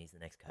telling me he's the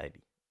next Kobe.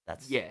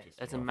 That's Yeah, pissed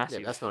that's me a off. massive.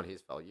 Yeah, that's not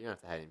his fault. You don't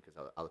have to hate him because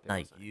other people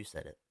No, say it. you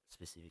said it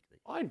specifically.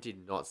 I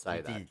did not say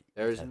You that. did.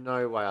 There is Okay.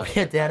 no way I We're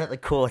said down that. at the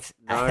court.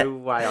 No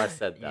way I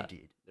said You that.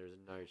 did. There is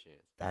no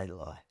chance. They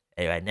lie.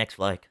 Anyway, next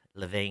bloke,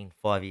 Levine,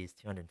 5 years,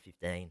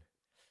 215.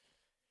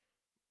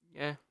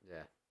 Yeah,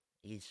 Yeah.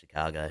 He's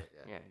Chicago.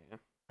 yeah, yeah,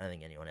 I don't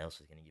think anyone else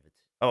was going to give it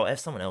to. Oh, if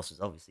someone else was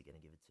obviously going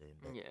to give it to him.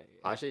 But yeah,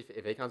 yeah. Actually,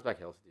 if he comes back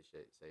healthy this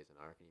season,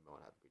 I reckon he might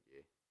have a good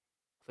year.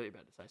 I thought you were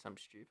about to say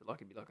something stupid, like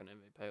he'd be like an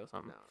MVP or No,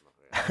 something. I'm not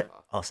going to go that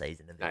far. I'll say he's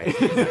in the No,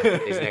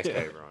 video. he's next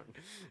Kobe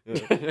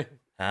Bryant.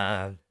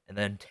 And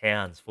then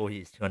Towns, 4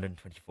 years,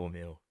 224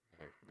 mil.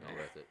 No, not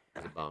worth it.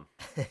 He's a bum.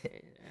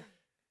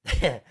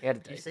 Yeah. He had a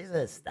Did you decent see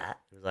the stat?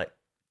 It was like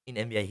in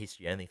NBA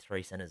history, only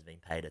 3 centers have been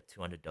paid a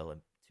 $200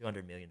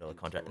 million And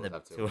contract, and Timberwolves the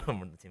have two of them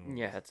were the Timberwolves.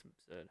 Yeah, that's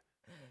absurd.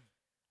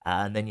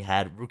 And then you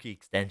had rookie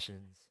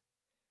extensions.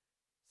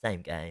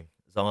 Same game.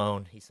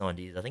 Zion, he signed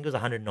his. I think it was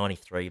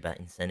 193, but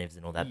incentives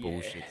and all that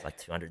bullshit. It's Yeah. like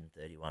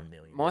 231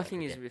 million. My like,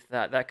 thing is again. with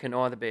that can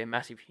either be a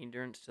massive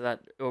hindrance to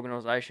that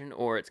organisation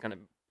or it's going to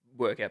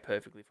work out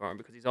perfectly for him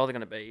because he's either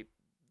going to be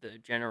the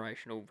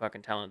generational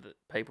fucking talent that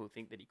people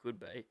think that he could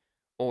be,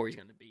 or he's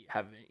going to be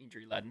have an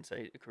injury laden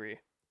career,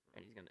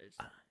 and he's going to.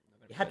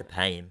 you had to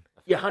pay him.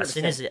 Yeah, As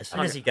soon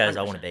as he goes,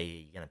 I want to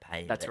be. You're going to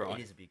pay him. That's but right.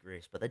 It is a big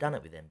risk, but they done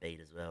it with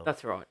Embiid as well.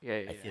 That's right. Yeah,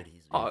 yeah. I yeah. feel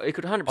he's. Oh, it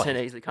could 100% he's-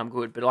 easily come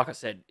good, but like I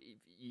said,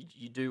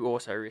 you do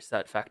also risk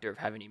that factor of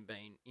having him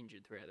being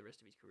injured throughout the rest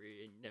of his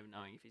career and never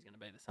knowing if he's going to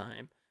be the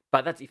same.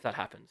 But that's if that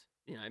happens.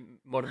 You know,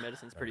 modern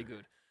medicine's pretty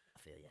good. I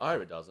feel you. I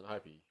hope it doesn't. I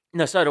hope he.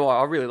 No, so do I.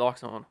 I really like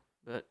Zion,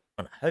 but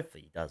And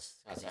hopefully he does.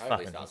 I Because hope he's he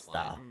fucking starts his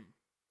star. playing.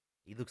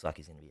 He looks like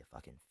he's going to be a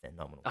fucking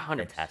phenomenal. 100%.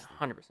 Fantastic.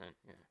 100%.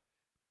 Yeah.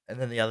 And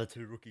then the other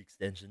two rookie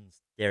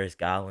extensions, Darius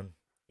Garland.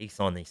 He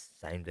signed the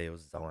same deal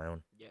as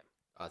Zion.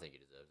 I think he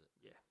deserves it.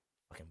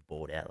 fucking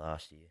bought out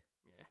last year.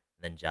 Yeah.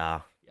 And then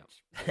Jar, Yep.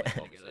 Always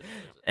Well, deserves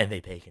it.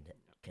 MVP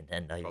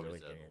contender. He's Probably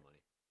always deserve doing more money.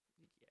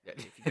 Yeah,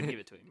 if you can give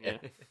it to him,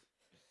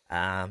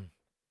 yeah. it.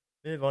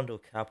 Move on to a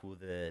couple of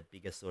the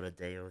bigger sort of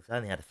deals. I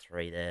only had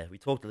 3 there. We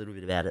talked a little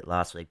bit about it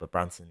last week, but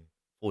Brunson,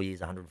 4 years,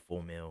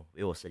 104 mil.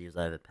 We all said he was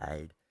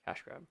overpaid.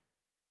 Cash grab.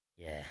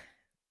 Yeah.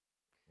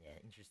 Yeah,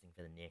 interesting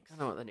for the Knicks. I don't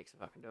know what the Knicks are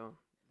fucking doing.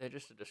 They're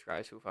just a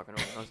disgraceful fucking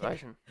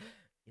organisation.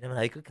 You never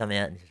know, he could come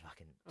out and just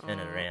fucking turn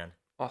it Uh, around.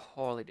 I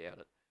highly doubt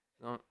it.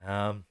 No.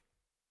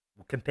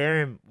 We'll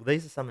compare him. Well,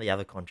 these are some of the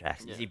other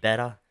contracts. Yeah. Is he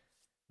better?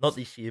 Not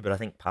this year, but I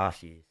think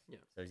past years. Yeah.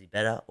 So is he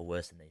better or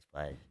worse than these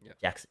players?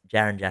 Yeah.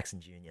 Jaren Jackson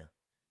Jr.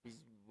 He's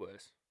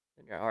worse.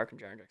 I reckon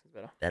Jaren Jackson's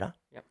better. Better?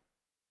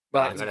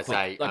 Well, I'm gonna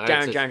say- like I'm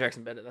gonna Jaren say-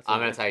 Jackson better. That's I'm all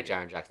going it to say is.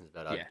 Jaren Jackson's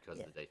better Yeah. because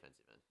Yeah. of the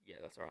defensive end. Yeah,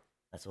 that's all right.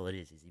 That's all it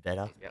is. Is he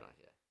better? He's better,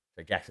 yeah.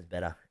 So Jackson's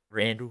better.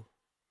 Randall.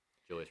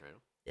 Julius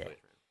Randle. Yeah. Julius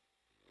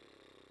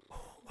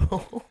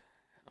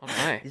I don't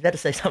know. He's about to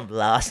say something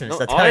blasphemous.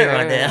 No, I'll tell you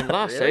right and now.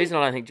 last Really? season,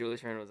 I don't think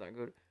Julius Randle was that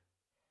good.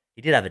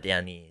 He did have a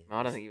down year. No,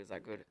 I don't think he was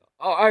that good.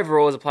 Oh,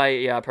 overall, as a player,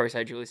 yeah, I'd probably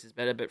say Julius is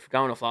better. But for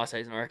going off last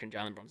season, I reckon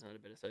Jalen Brunson had a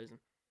better season.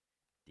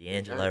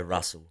 D'Angelo Yeah.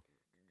 Russell.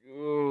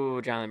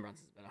 Ooh, Jalen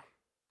Brunson's better.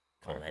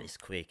 Come on, mate. He's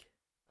quick.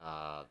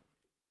 I'm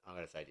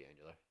going to say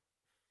D'Angelo.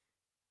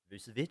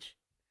 Vucevic.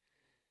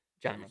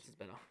 Jalen Brunson's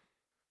better.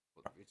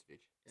 What, Vucevic?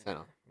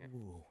 Center. Yeah.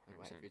 Ooh. No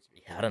way, 100%.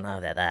 Vucevic. Yeah, I don't know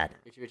about that.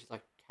 Vucevic has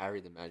like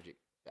carried the Magic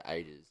for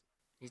ages.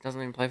 He doesn't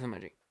even play for the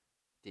Magic.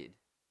 Did.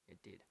 It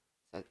did.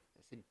 I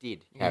said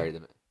did Yeah. carry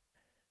them.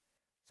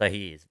 So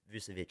he is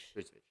Vucevic,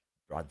 Vucevic.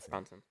 Brunson.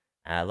 Brunson.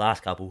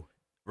 Last couple.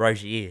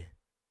 Rozier.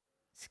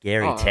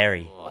 Scary Oh,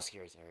 Terry. Oh,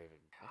 scary Terry.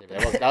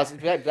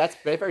 Yeah, that's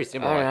very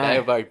similar. Oh,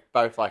 Like, no. they were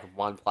both like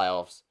one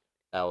playoffs.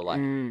 They were like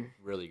Mm,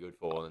 really good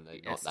for, and they're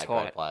not it's that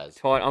tight. great players.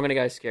 tight. I'm gonna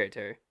go Scary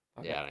Terry.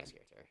 Okay. Yeah, I don't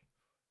scary Terry.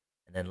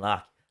 And then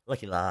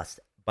lucky last,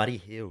 Buddy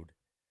Hield.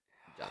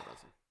 Jalen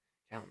Brunson.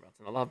 Jalen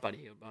Brunson. I love Buddy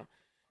Hield, but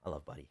I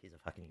love Buddy. He's a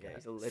fucking Yeah, guy.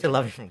 he's a legend. Still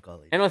love him from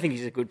college. and I think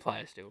he's a good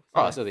player still.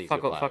 Oh, I still think he's a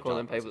fuck good all, player. fuck all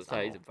them Jalen people that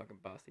say he's a Brunson's fucking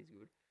bust. He's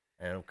good.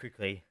 And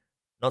quickly,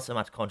 not so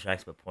much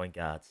contracts, but point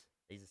guards.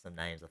 These are some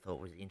names I thought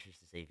was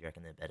interesting to see if you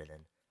reckon they're better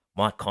than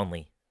Mike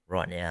Conley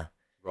right now.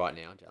 Right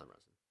now, Jalen Brunson.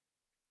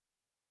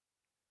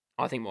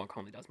 I think Mike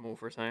Conley does more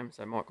for his team,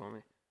 so Mike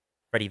Conley.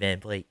 Freddie Van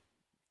Vliet.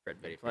 Fred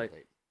Very VanVleet.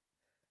 complete.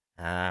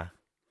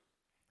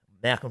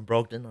 Malcolm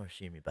Brogdon. I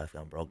assume you both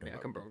going Brogdon.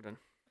 Malcolm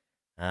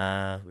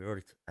Brogdon. We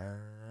already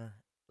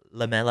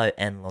LaMelo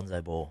and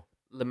Lonzo Ball.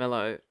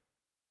 LaMelo.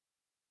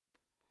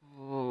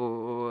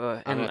 I'm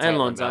And gonna take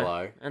Lonzo.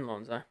 LaMelo. And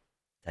Lonzo.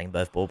 Taking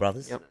both Ball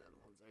brothers. Yep.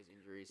 Lonzo's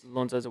injuries.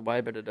 Lonzo's a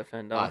way better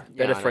defender, Yeah,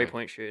 better I know.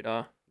 3-point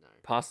shooter, No.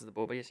 passes the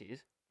ball, but yes, he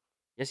is.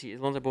 Yes, he is.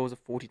 Lonzo Ball is a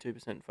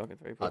 42% fucking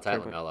 3-point. I'll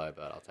take three-point. LaMelo,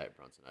 but I'll take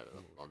Brunson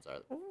over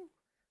Lonzo.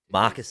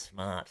 Marcus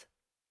Smart.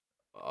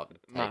 I'll take-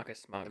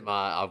 Marcus.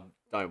 I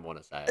don't want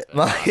to say it. But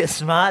Marcus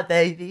Smart,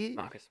 baby.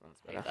 Marcus Smart's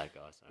I hate better. that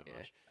guy so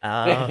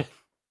Yeah. much.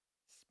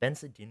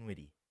 Spencer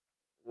Dinwiddie.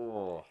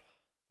 Oh,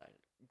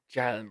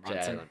 Jalen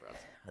Brunson. Jalen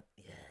Brunson.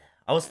 Yeah,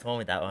 I was torn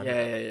with that one.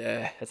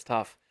 Yeah. It's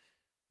tough.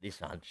 This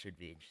one should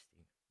be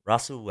interesting.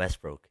 Russell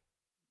Westbrook.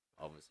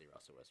 Obviously,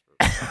 Russell Westbrook.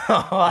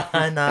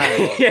 I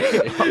know.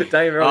 Yeah.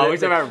 David Oh, we're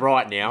talking about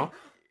right now.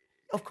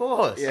 Of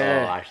course.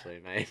 Yeah. Oh,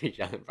 actually, maybe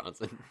Jalen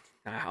Brunson.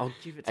 Nah, I'll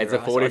give it to It's a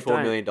Russ. I $44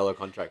 don't- million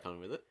contract coming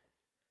with it.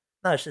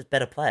 No, it's just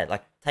better player.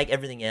 Like, take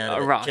everything out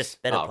of it. Russ.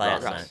 Just better Oh,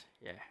 players. Russ. no? Russ.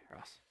 Yeah,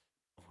 Russ.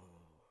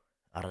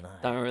 I don't know.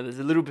 Don't worry, there's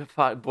a little bit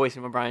of voice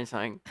in my brain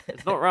saying,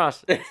 it's not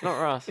Russ. It's not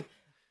Russ.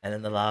 And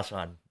then the last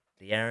one,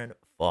 De'Aaron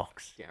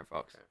Fox. De'Aaron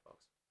Fox. Aaron Fox.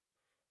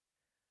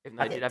 Even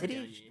though he Okay, did have did a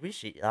down he? year. Was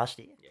he last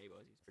year? Yeah, he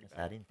was. He was pretty Yes,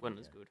 I bad. didn't Wasn't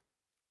think as so. good.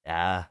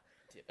 Ah.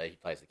 Yeah, but he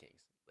plays the Kings.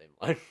 Leave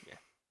him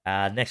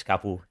alone. Next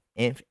couple,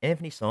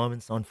 Anthony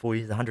Simon signed 4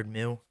 years, 100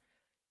 mil.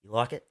 You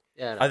like it?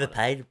 Yeah, no,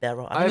 Overpaid, about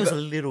right. I think it was a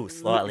little,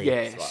 slightly.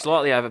 Yeah,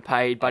 slightly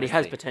overpaid, but he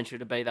has Obviously. potential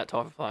to be that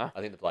type of player. I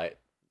think the players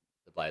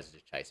are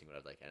just chasing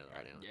whatever they can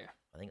right now. Yeah.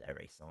 I think they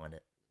re-signed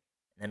it.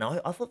 And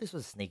then I thought this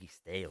was a sneaky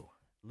steal.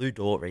 Lou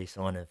Dort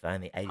re-signed it for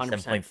only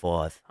 87.5. 100%.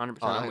 Oh, I I'm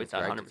think with it's that.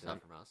 great 100%. to see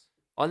from us.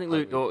 I think Like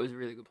Luke we- Dort was a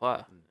really good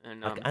player.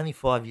 And Like only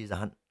 5 years,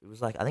 it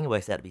was like, I think it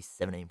works out to be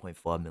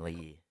 17.5 mil a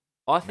year.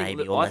 I think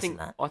maybe, or I less think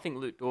than that. I think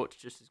Luke Dort's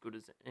just as good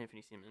as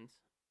Anthony Simmons,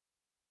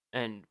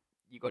 and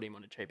you got him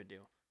on a cheaper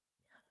deal.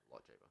 A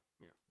lot cheaper.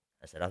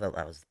 I said, I thought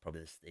that was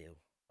probably the steal.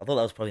 I thought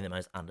that was probably the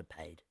most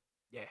underpaid.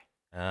 Yeah.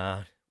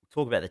 We'll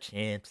talk about the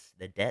champs.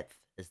 Their depth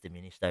has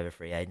diminished over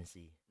free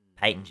agency.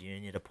 Peyton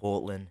Jr. to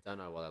Portland. Don't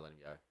know why they let him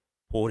go.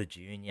 Porter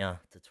Jr.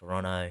 to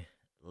Toronto.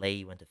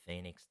 Lee went to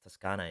Phoenix.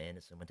 Toscano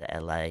Anderson went to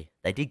LA.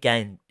 They did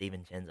gain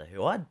DiVincenzo,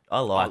 who I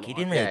like. He like.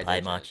 didn't really Yeah, play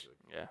Dejan's much. good.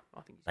 Yeah,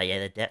 I think. But yeah,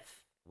 the depth.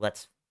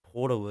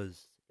 Porter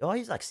was. Oh,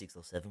 he's like 6th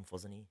or 7th,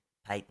 wasn't he?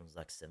 Peyton was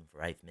like 7th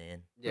or 8th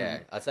man. Yeah,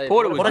 I'd say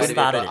Porter was Porter good to be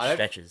started but I at don't-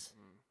 stretches.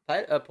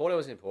 Porter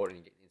was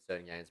important in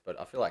certain games, but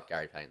I feel like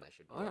Gary Payne they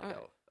should I, let I,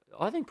 go.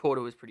 I think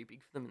Porter was pretty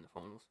big for them in the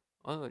finals.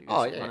 I thought he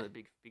Oh, was yeah. one of the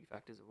big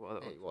factors of why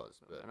they Yeah, he was,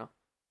 were but better.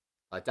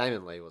 like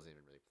Damon Lee wasn't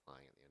even really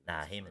playing at the end.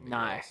 Nah, of the him season. and No,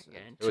 Who else? yeah,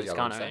 and Who was the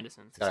other one Toscano you said?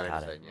 Anderson. Toscano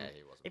Toscano. Anderson, yeah,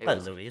 he wasn't. He He played a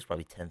was- little bit. He was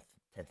probably 10th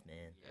 10th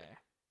man. Yeah.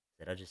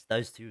 That I just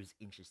those two is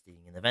interesting,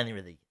 and they've only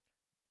really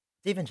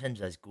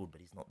DiVincenzo's good,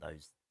 but he's not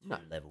those two No.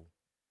 level.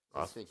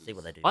 I Just think see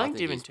what they do. I I think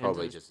think he's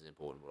probably DiVincenzo's- just as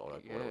important what Otto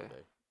Porter Yeah. would be.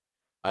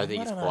 I don't think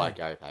I he's don't quite know.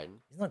 Gary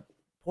Payton. He's not.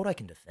 Porto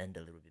can defend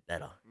a little bit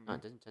better. No,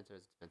 it doesn't tend to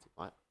as a defensive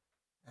player.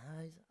 I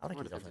like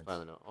More his defensive offense. player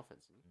than an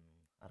offense. Isn't he?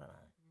 I don't know.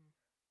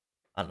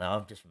 I don't know.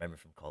 I'm just remembering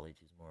from college.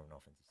 He's more of an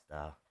offensive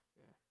star.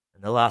 Yeah.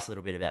 And the last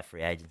little bit about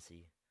free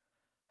agency.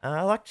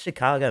 I like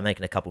Chicago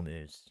making a couple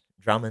moves.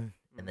 Drummond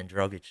and then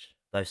Drogic.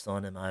 Both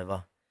signed him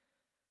over.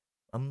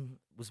 I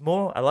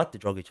like the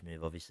Drogic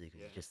move, obviously,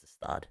 because Yeah. he's just a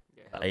stud.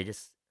 Yeah. But he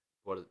just,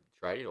 What,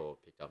 traded or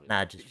picked up?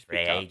 nah, just Just free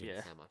picked up, agents.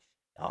 yeah. How much?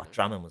 Oh, Yeah.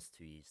 Drummond was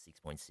 2 years,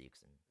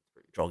 6.6, and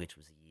Pretty good. Drogic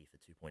was a year for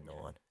 2.9.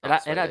 Oh,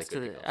 It sweet, adds they're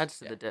to good the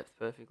pickups. Yeah. the depth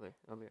perfectly.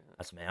 I'll be honest.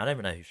 That's me. I don't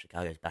even know who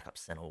Chicago's backup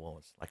center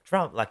was.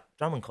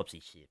 Drummond cops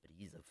his shit, but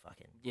he's a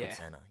fucking Yeah. good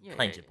center. He Yeah,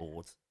 cleans yeah, your yeah.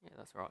 boards. Yeah,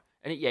 that's right.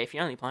 And if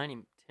you're only playing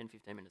him 10,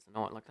 15 minutes a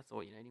night, like that's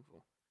all you need him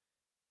for.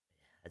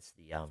 That's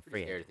the It's free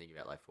pretty scary agent. to think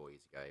about. Like 4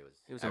 years ago,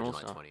 He was an averaging like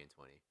all-star. 20 and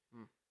 20.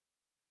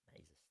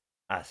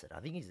 I said, I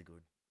think he's a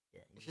good.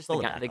 Yeah, he's It's a just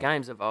solid the backup.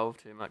 game's evolved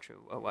too much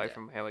away Yeah.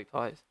 from how he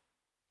plays.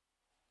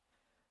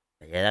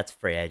 But yeah, that's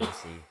free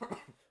agency. We'll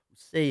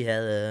see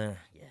how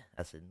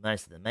that's it.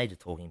 Most of the major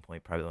talking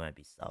point probably won't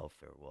be solved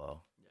for a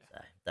while. Yeah.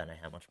 So don't know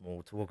how much more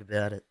we'll talk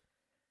about it.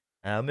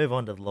 I'll move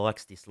on to the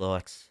likes,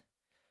 dislikes.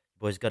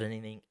 Boys got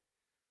anything?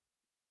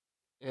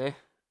 Yeah.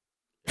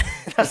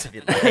 That's a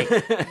bit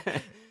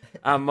late.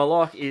 My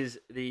like is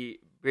the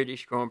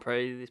British Grand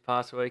Prix this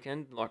past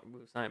weekend. Like we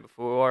were saying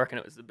before, I reckon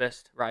it was the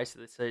best race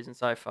of the season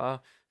so far.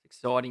 It's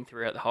exciting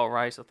throughout the whole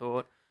race, I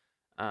thought.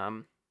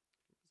 So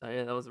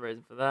yeah, that was the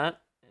reason for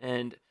that.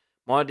 And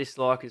my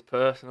dislike is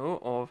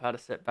personal. I've had a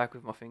setback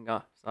with my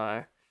finger,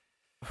 so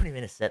What do you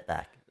mean a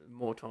setback?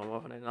 more time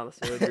off. I need another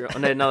surgery. I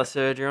need another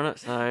surgery on it.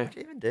 So What do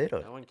you even do to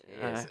it? No one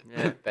cares.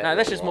 yeah. Bet No,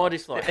 that's we're just my alive.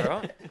 dislike, all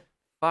right?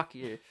 Fuck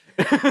you.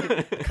 I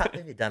can't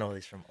believe you've done all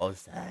this from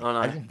Oztag. I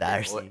know. That's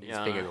embarrassing. His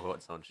Yeah, I finger know.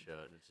 caught on shirt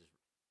and it's just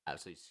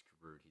absolutely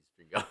screwed his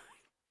finger.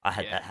 I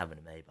had Yeah. that happen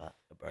to me, but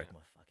I broke my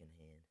fucking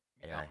hand.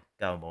 Yeah. Anyway,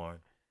 go on, Warren.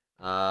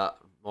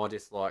 My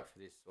dislike for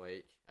this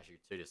week, actually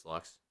two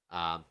dislikes.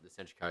 The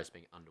Central Coast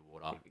being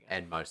underwater Big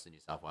and most of New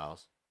South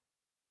Wales.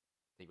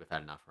 I think we've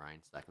had enough rain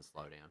so they can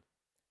slow down.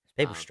 There's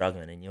people Um,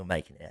 struggling and you're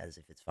making it out as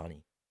if it's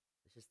funny.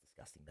 It's just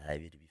disgusting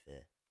behaviour, to be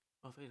fair.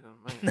 I thought you were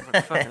going,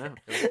 mate. Fucking hell.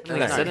 I don't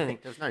think I said anything.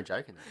 There was no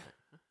joke in that.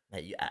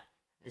 Mate,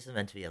 this is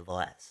meant to be a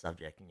light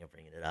subject and you're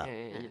bringing it up. Yeah,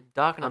 Yeah. you're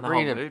darkening I'm the whole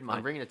bringing, mood, mate.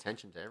 I'm bringing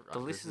attention to everyone.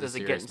 The This is a listeners are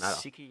serious getting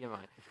matter. sick of you,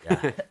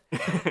 mate.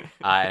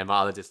 Yeah. And my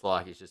other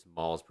dislike is just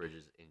Miles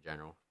Bridges in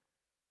general.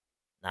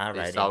 Nah, The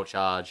rating. assault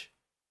charge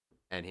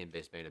and him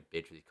just being a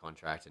bitch with his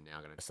contract and now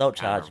going to Assault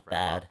charge,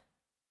 bad.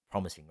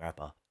 Promising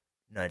rapper.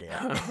 No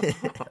doubt.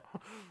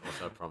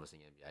 Also a promising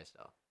NBA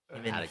star.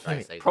 Him Had a and- great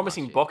him- season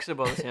Promising last boxer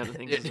by the sound of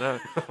things as well.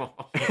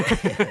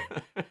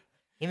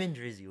 Him and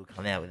Drizzy will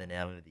come out with an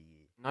album of the year.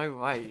 No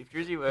way. If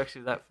Drizzy works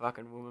with that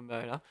fucking woman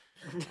beater,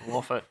 I'm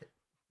off it.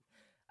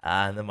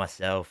 And then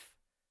myself.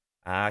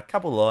 A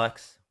couple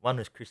likes. One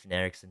was Christian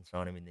Eriksen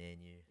signing him in the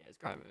NU. Yeah, it's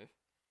a great move.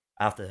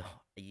 After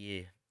a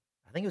year,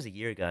 I think it was a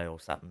year ago or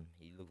something,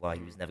 he looked like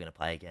he was never going to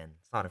play again.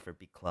 Signing for a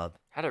big club.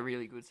 Had a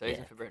really good season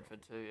Yeah. for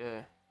Brentford too,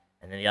 yeah.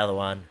 And then the other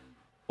one,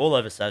 all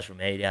over social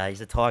media, he's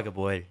a Tiger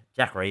boy,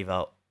 Jack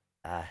Revolt.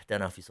 Don't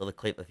know if you saw the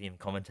clip of him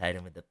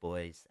commentating with the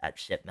boys at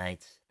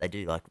Shepmates. They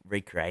do like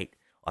recreate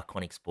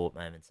iconic sport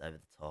moments over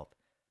the top.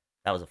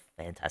 That was a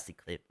fantastic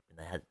clip. And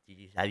they had,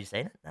 have you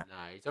seen it? No. No,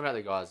 you're talking about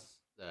the guys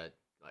that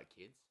like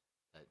kids.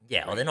 That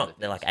Yeah, well do they're other not.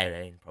 They're like things.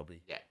 18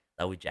 probably. Yeah.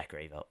 They were with Jack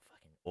Revolt,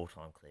 fucking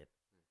all-time clip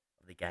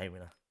of the game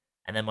winner.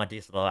 And then my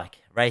dislike,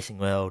 Racing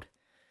World.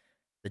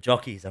 The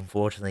jockeys,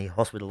 unfortunately,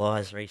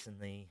 hospitalised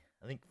recently.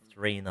 I think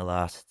 3 in the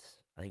last.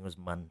 I think it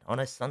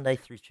was Sunday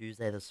through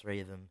Tuesday. There's 3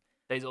 of them.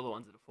 These are the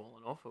ones that have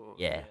fallen off, or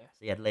Yeah.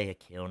 So you had Leah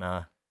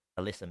Kilner,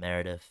 Alyssa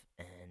Meredith,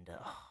 and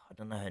I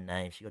don't know her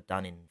name. She got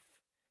done in.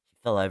 She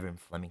fell over in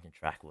Flemington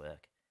track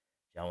work.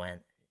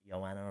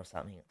 Joanna or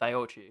something. They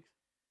all chicks.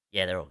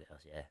 Yeah, they're all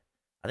girls. Yeah,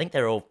 I think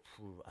they're all.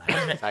 I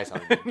haven't, Say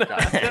something. No, Go.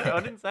 I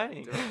didn't say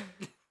anything.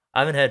 I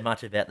haven't heard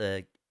much about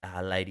the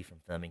lady from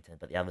Flemington,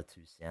 but the other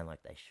 2 sound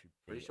like they should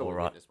be Pretty sure all we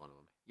right. witnessed one of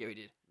them. Yeah, we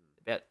did.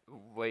 About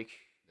a week.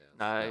 Yeah,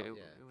 No, it it was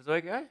about- was a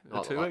week ago? Or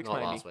Not, 2 like- weeks not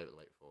maybe. last week, but the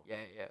week before. Yeah,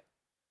 yeah.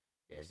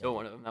 Yeah, Yeah, still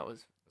one of them. That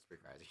was That's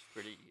pretty crazy.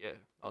 pretty, yeah.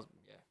 That's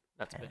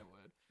a Yeah. better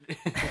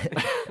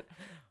word.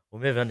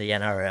 We'll move on to the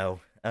NRL.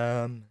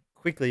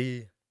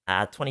 Quickly,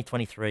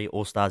 2023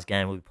 All Stars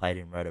game will be played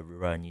in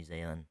Rotorua, New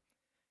Zealand.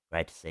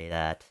 Great to see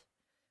that.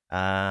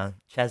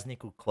 Chaz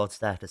Nickel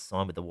Clodstaff has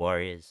signed with the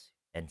Warriors,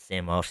 and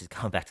Sam Walsh is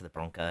going back to the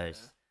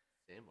Broncos.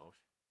 Sam Walsh.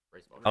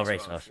 Reece Walsh. Oh, Reece Reece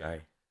Walsh, Walsh, yeah.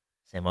 sorry.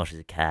 Sam Walsh is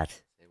a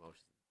cat. Sam Walsh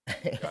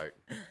is a goat.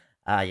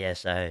 Yeah,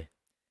 so a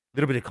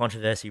little bit of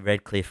controversy.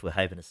 Redcliffe were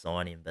hoping to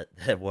sign him, but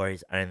the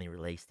Warriors only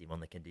released him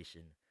on the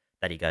condition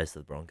that he goes to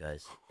the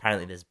Broncos.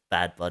 Apparently, there's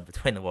bad blood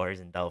between the Warriors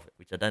and Dolphins,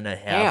 which I don't know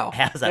how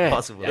is that Yeah.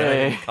 possible. Yeah. They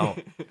don't even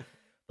comp.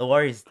 The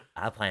Warriors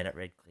are playing at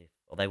Redcliffe,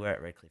 or they were at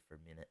Redcliffe for a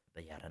minute,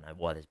 but yeah, I don't know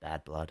why there's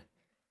bad blood.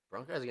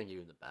 Broncos are going to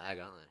give him the bag,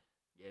 aren't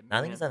they? Yeah, No,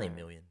 I think it's only a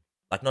million. million.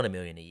 Like not a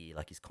million a year.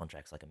 Like his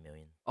contract's like a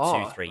million.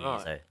 Oh, 2-3 years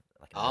right. though.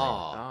 Like a million.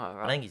 Oh, Oh,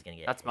 right. I think he's gonna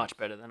get. That's much heaps.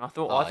 better than I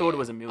thought. Oh, I thought it yeah.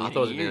 was a million. I thought it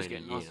was a a year. million a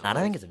Getting year. nice and No, I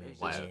don't think nice it's a million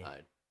jerseys. Way a year.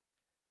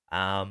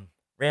 overpaid.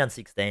 Round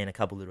 16, a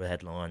couple little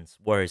headlines.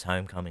 Warriors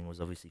homecoming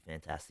was obviously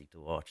fantastic to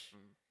watch. Mm.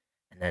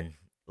 And then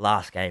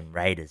last game,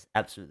 Raiders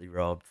absolutely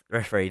robbed. The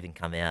referee even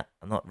come out.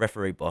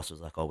 Referee boss was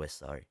like, "Oh, we're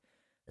sorry."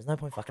 There's no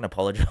point fucking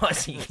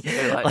apologising. It's too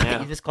late Like, now.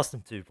 you just cost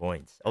them 2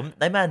 points. Or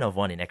they may not have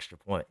won in extra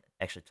time,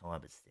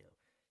 but still,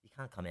 you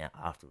can't come out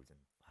afterwards and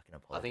fucking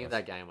apologise. I think if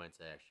that game went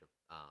to extra,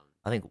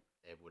 I think.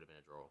 it would have been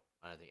a draw.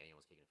 I don't think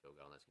anyone's kicking a field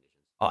goal in those conditions.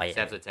 Oh, Except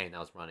yeah. for the team that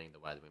was running the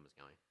way the wind was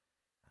going.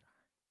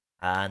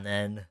 And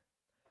then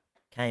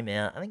came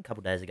out, I think a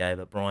couple of days ago,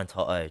 but Brian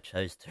Toto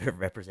chose to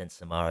represent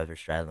Samoa over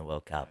Australia in the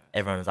World Cup.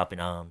 Everyone was up in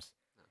arms.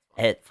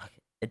 That's fine.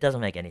 It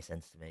doesn't make any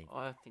sense to me.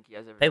 I think he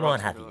has every People right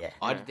aren't to happy, do it. yeah.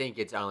 I think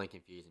it's only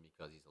confusing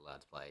because he's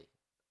allowed to play.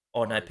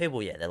 Oh no, Origin.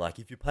 people, yeah, they're like,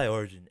 if you play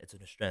Origin, it's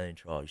an Australian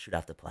trial. You should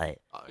have to play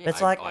it. I- Yeah, But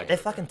it's I- like I they're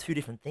agree. fucking 2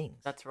 different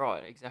things. That's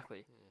right,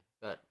 exactly. Yeah,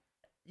 but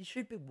You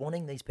should be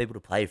wanting these people to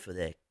play for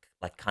their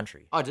like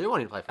country. I do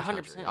want him to play for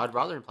 100%. 100%. I'd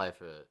rather him play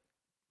for.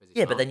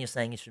 Yeah, but then you're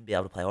saying you shouldn't be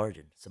able to play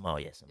Origin. Samoa,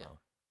 yeah, Samoa. Yeah.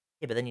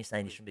 Yeah, but then you're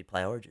saying you shouldn't be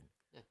play Origin.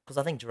 Yeah. Because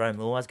I think Jerome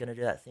Luai's going to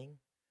do that thing.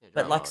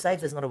 But like, say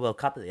if there's not a World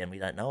Cup at the end, we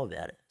don't know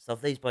about it. So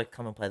if these blokes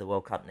come and play the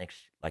World Cup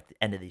like the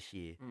end of this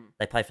year,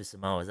 they play for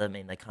Samoa. Does that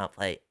mean they can't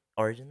play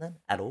Origin then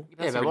at all? Yeah,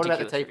 That's but what about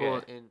the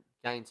ridiculous, people in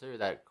game 2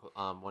 that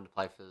wanted to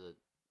play for the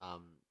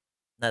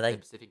No, the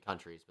Pacific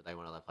countries, but they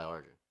want to play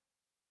Origin?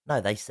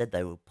 they said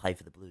they will play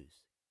for the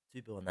Blues.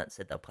 2 people on that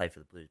said they'll play for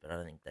the Blues, but I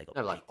don't think they got.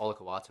 No, like picked.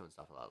 Olakawatu and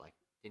stuff like that. Like,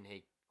 didn't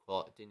he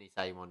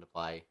say he wanted to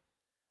play?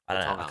 I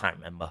don't know. I Tonga? can't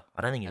remember.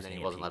 I don't think he And was then going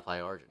he to wasn't allowed get to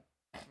play Origin.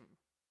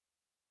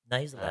 No,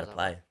 he's How allowed does to that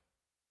play. work?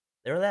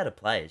 They're allowed to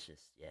play. It's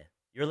just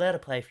you're allowed to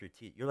play for a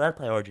tier. You're allowed to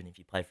play Origin if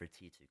you play for a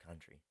tier 2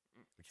 country,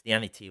 which the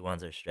only tier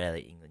 1s are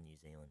Australia, England, New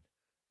Zealand.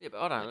 Yeah, but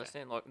I don't Okay.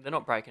 understand. Like, they're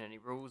not breaking any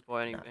rules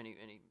by any No.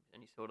 any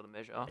sort of the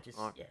measure. I just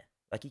Like,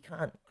 like you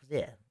can't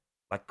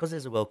because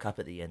there's a World Cup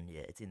at the end.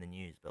 Yeah, it's in the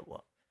news. But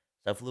what?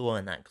 So if Luai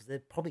and that, because they're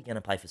probably going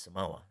to play for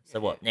Samoa. So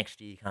Yeah, what? Next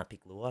year you can't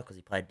pick Luai because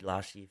he played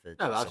last year for. No,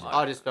 but Samoa.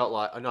 I just felt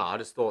like I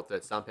just thought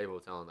that some people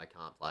were telling them they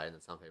can't play, and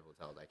then some people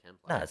were told they can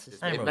play. No, it's the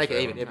Just same rules Make for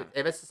it even. everyone.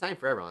 If it's the same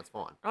for everyone, it's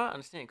fine. I don't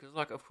understand because,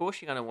 like, of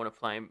course you're going to want to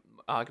play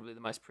arguably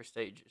the most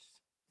prestigious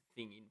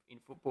thing in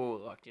football.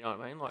 Like, do you know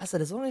what I mean? Like, I said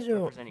as long as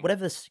you're representing-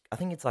 whatever. I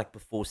think it's like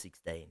before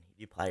 16. If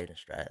you play in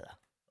Australia,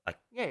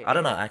 yeah, I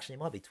don't know. Actually, it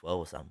might be 12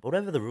 or something. But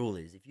whatever the rule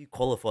is, if you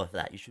qualify for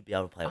that, you should be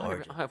able to play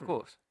Origin. Of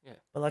course, yeah,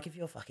 But like if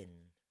you're fucking.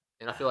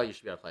 And I feel like you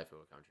should be able to play for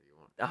what country you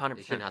want. 100%.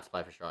 You shouldn't have to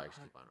play for Australia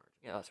because you're playing Origin.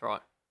 yeah, that's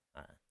right.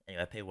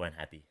 Anyway, people weren't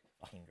happy.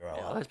 Fucking grow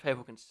Yeah, up. those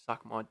people can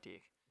suck my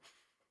dick.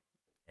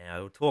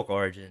 We'll talk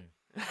Origin.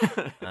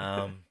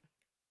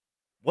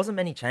 Wasn't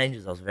many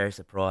changes. I was very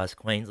surprised.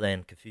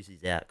 Queensland,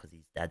 Kafusi's out because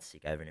his dad's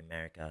sick over in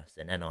America.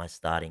 So Nanai's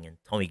starting, and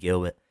Tommy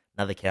Gilbert,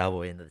 another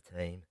Cowboy, into the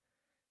team.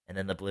 And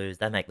then the Blues,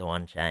 they make the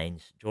one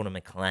change. Jordan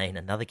McLean,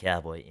 another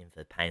Cowboy, in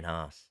for Payne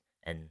Haas.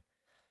 And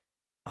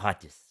I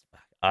just, Is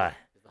the I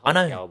whole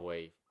know.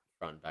 Cowboy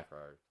front back row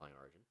playing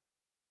Origin?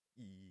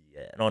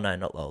 no,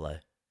 not Lolo.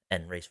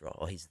 And Reece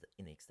Roll, he's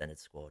in the extended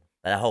squad.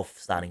 But our whole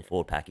starting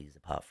forward pack is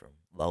apart from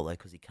Lolo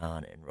because he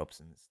can't, and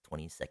Robson's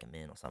 22nd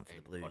man or something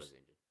for the And Blues. Potter's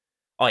injured.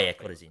 Oh yeah,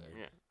 Potter's Cotter's injured.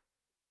 Yeah.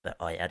 But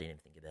I didn't even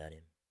think about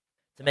him.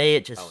 To me,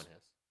 it just Owen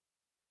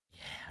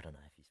Hess. I don't know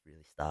if he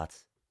really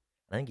starts.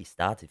 I think he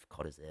starts if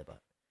Cotter's there,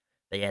 but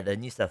yeah, the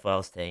New South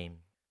Wales team.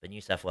 The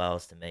New South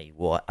Wales to me,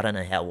 what I don't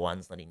know how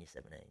one's not in your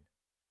 17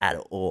 at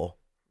all.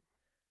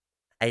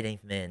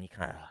 18th man, you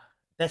can't.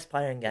 Best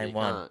player in Yeah, game you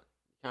one.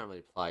 can't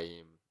really play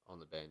him on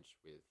the bench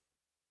with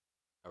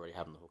already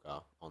having the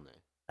hooker on there.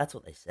 That's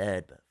what they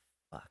said, but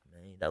fuck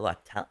me. They're like,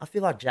 I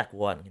feel like Jack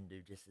White can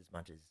do just as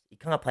much as he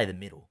can't play the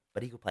middle,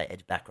 but he could play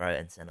edge back row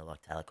and centre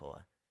like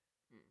Talakai.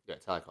 Yeah,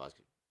 Talakai's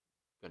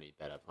going to be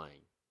better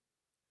playing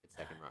at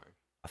second row.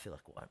 I feel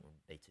like White would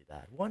be too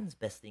bad. One's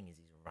best thing is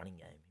his running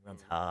game. He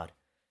runs Mm. hard.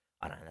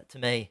 I don't know. To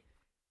me,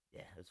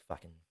 yeah,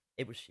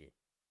 it was shit.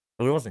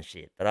 Well, it wasn't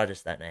shit, but I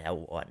just don't know how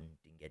Whiten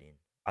didn't get in.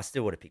 I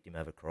still would have picked him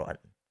over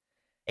Crichton.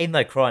 Even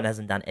though Crichton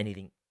hasn't done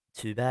anything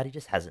too bad, he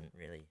just hasn't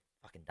really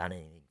fucking done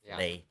anything for Yeah.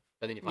 me.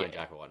 But then you're playing Yeah.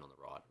 Jack White on the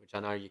right, which I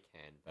know you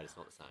can, but it's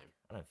not the same.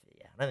 I don't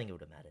think it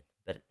would have mattered.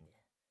 But yeah,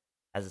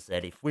 as I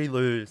said, if we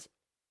lose,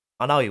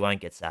 I know he won't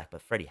get sacked,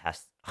 but Freddie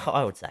has.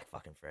 I would sack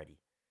fucking Freddie.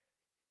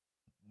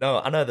 No,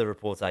 I know the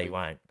reports are he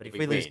won't, but if If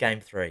we we lose win.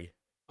 game 3,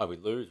 Oh, we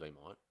lose, we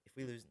might. if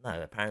we lose,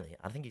 no, apparently,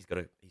 I think he's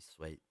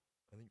sweet.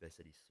 I think they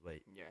said he's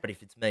sweet. Yeah. But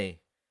if it's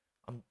me,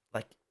 I'm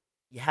like,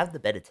 you have the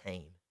better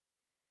team.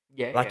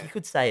 Yeah. Like yeah. you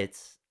could say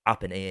it's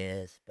up in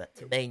airs, but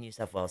to me, New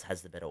South Wales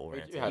has the better We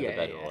all-round do team. have Yeah, the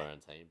better yeah.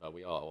 all-round team, but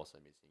we are also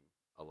missing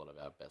a lot of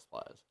our best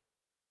players.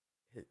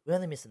 We're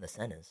only missing the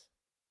centres.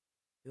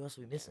 Who else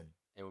are we missing?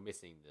 And we're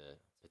missing the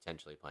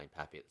potentially playing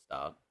Pappy at the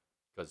start.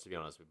 Because to be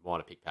honest, we might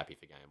have picked Pappy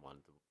for game one,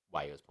 the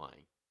way he was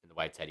playing, and the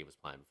way Teddy was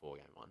playing before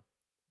game one.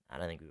 I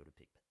don't think we would have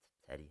picked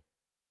Teddy.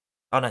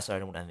 Oh no, sorry, I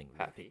don't think we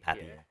would have picked Pappy,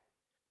 Pappy. yeah.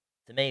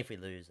 To me, if we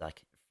lose,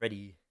 like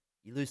Freddie,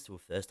 you lose to a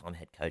first-time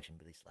head coach in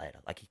Billy Slater.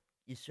 Like,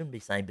 you shouldn't be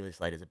saying Billy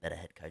Slater's a better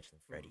head coach than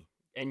Freddie.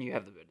 And you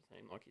have the better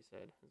team, like you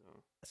said,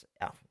 as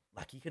well.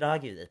 Like, you could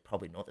argue they're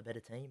probably not the better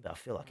team, but I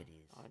feel like it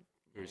is.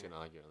 Who's going to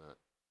argue on that?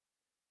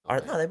 I Not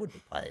don't know, me. they would be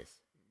players.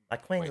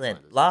 Like Queensland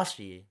Queenslanders. last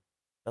year,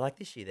 but like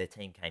this year, their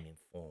team came in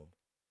form.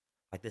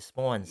 Like, their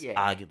spine's Yeah.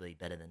 arguably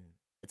better than,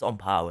 it's on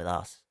par with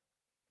us.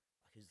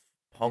 Like,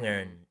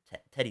 Ponga and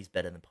Teddy's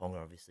better than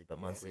Ponga, obviously, but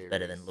Yeah, Munster's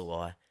better than Cleary's-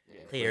 Luai.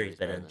 Yeah, Cleary's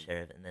better than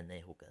Sheriff, and then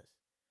their hookers.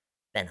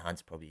 Ben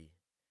Hunt's probably.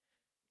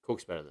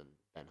 Cook's better than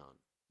Ben Hunt.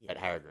 Yeah. But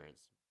Harry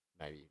Grant's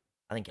maybe.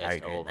 I think Best Harry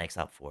of all Grant of them. makes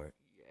up for it.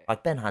 Yeah.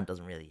 Like, Ben Hunt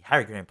doesn't really.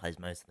 Harry Grant plays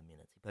most of the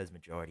minutes. He plays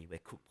majority where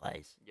Cook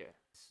plays. Yeah.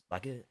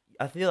 Like,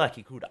 I feel like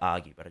you could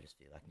argue, but I just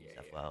feel like New Yeah,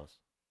 South yeah. Wales.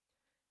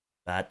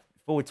 But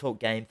before we talk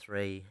game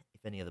 3,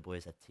 if any of the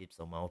boys have tips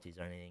or multis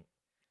or anything,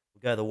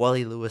 we'll go the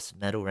Wally Lewis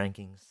medal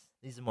rankings.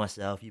 These are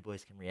myself. You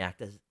boys can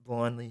react as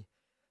blindly.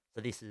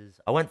 So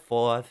I went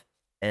 5,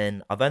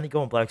 and I've only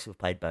gone blokes who've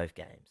played both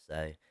games.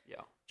 So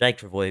Yeah. Jake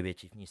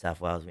Travojevic, if New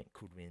South Wales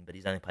could win, but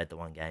he's only played the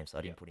one game, so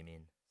I didn't Yeah. put him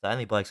in. So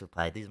only blokes who've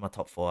played. These are my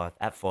top 5.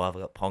 At 5, I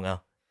got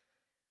Ponga. I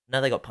know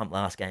they got pumped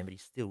last game, but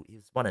he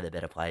was one of the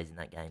better players in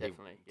that game.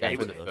 Definitely. Yeah, he for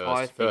was the the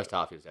I first think-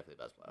 half, he was definitely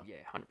the best player.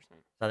 Yeah, 100%.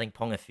 So I think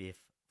Ponga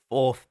 5th.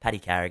 4th, Paddy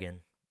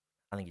Carrigan.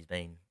 I think he's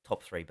been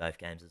top 3 both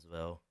games as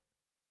well.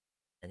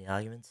 Any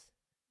arguments?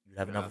 You'd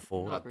have another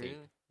 4. Not I think-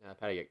 really. No,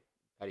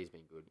 Paddy's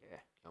been good. Yeah.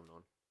 Coming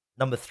on.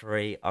 Number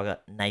 3, I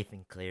got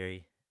Nathan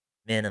Cleary.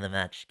 Man of the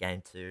match,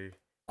 game 2.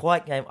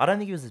 Quiet game. I don't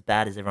think it was as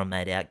bad as everyone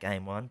made out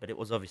game 1, but it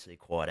was obviously a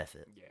quiet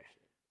effort. Yeah.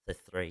 So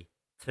 3.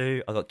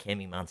 2, I got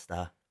Kemi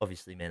Munster.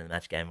 Obviously, man of the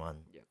match game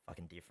 1. Yep.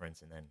 Fucking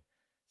difference. And then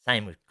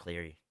same with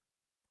Cleary.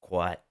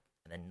 Quiet.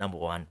 And then number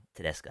 1,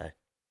 Tedesco.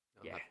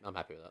 Yeah. I'm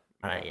happy with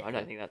that. Yeah. I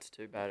don't think that's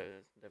too bad.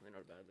 It's definitely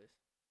not a bad list.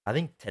 I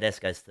think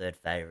Tedesco's third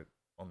favourite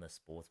on the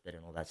sports bet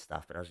and all that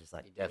stuff, but I was just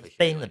like, He definitely he's should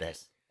been really the get-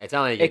 best. It's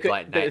only It good, could-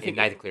 like but the Nathan, thing-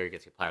 Nathan Cleary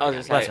gets a player. I of was the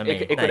just game. That's what I saying,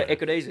 mean, it Nathan.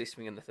 could easily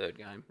swing in the third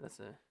game. That's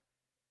a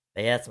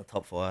But yeah, that's my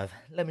top 5.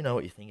 Let me know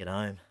what you think at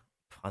home.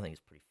 I think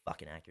it's pretty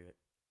fucking accurate.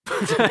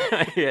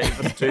 yeah.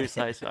 If I do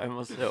say so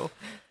myself.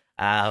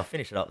 I'll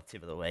finish it up with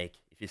tip of the week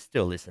if you're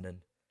still listening.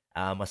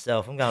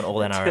 Myself, I'm going all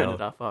Turn it NRL.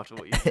 up after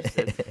what you just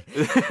said.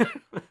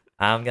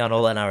 I'm going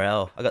all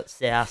NRL. I got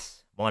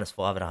South -5.5.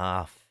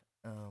 Fuck,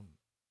 who are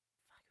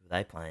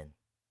they playing?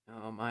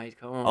 Oh mate,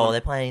 come on. Oh,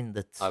 they're playing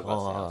the I've got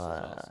South as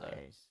well, so-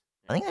 Tigers.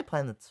 I think they're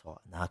playing the Tigers.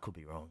 No, I could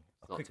be wrong.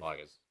 It's not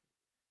Tigers.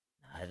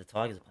 No, the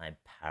Tigers are playing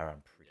Para,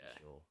 I'm pretty Yeah.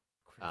 sure.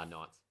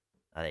 Knights.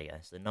 Oh, there you go.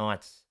 So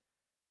Knights,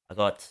 I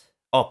got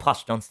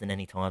plus Johnston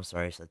anytime.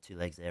 Sorry, so 2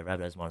 legs there.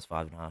 Rabbitohs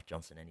 -5.5.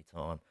 Johnston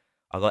anytime.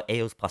 I got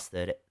Eels plus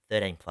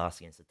 13 plus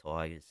against the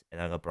Tigers, and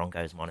I got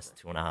Broncos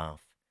 -2.5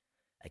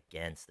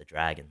 against the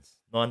Dragons.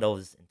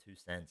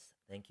 $9.02.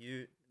 Thank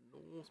you.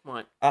 Nice,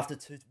 mate. After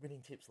 2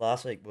 winning tips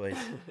last week, boys.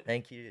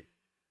 Thank you.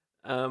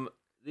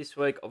 This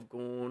week I've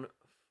gone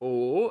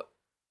for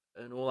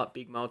an all up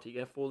big multi,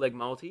 4-leg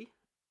multi.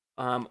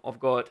 I've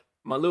got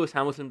my Lewis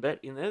Hamilton bet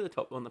in there, the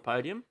top on the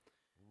podium.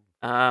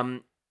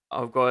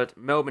 I've got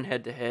Melbourne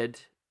head to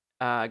head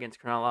against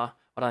Cronulla.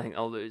 I don't think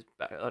they'll lose.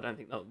 I don't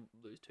think they'll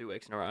lose 2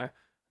 weeks in a row. I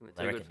think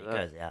I they're too reckon good for that.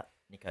 Nico's out.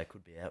 Nico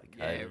could be out with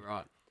Yeah, COVID.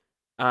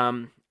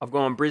 right. I've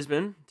gone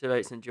Brisbane to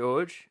beat St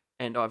George,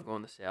 and I've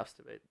gone the Souths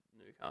to beat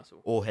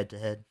Newcastle, Or head to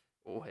head.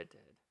 all head to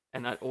head,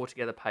 and that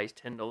altogether pays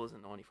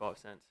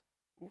 $10.95.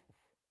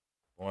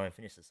 Warren,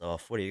 finish this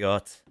off. What do you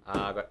got?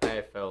 I've got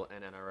AFL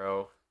and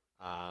NRL.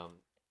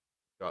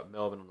 Got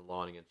Melbourne on the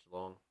line against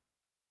Geelong,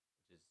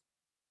 which is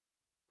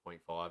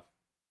 0.5.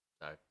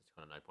 So there's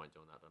kind of no point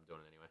doing that, but I'm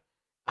doing it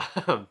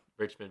anyway.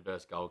 Richmond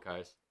versus Gold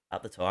Coast.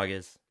 Up the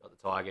Tigers. Got the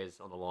Tigers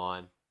on the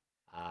line.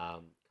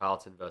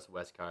 Carlton versus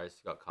West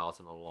Coast. Got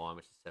Carlton on the line,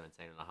 which is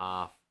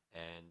 17.5.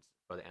 And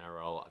for the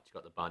NRL, I've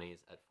got the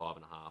Bunnies at 5.5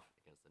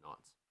 against the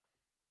Knights.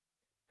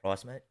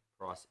 Price, mate?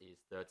 Price is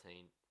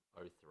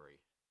 13.03.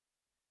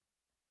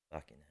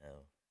 Fucking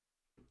hell.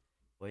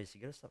 Boys,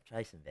 you gotta stop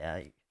chasing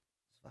value.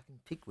 Just fucking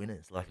pick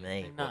winners like Pick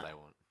me. No. what they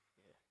want.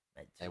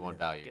 Mate, They two want winners.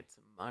 value. Get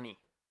some money.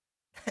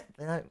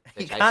 They don't- They're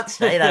you chasing- can't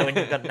say that when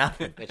you've got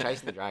nothing. They're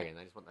chasing the dragon.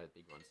 They just want those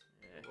big ones.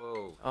 Yeah.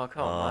 Whoa. Oh,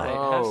 come Oh, on, mate.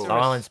 whoa. Have some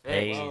Silence, respect.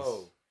 please.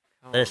 Whoa.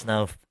 Come Let us on.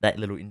 know if that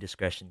little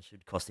indiscretion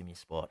should cost him your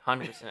spot.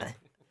 100%.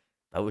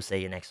 But we'll see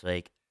you next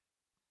week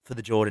for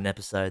the Jordan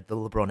episode, the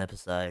LeBron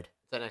episode. Is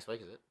that next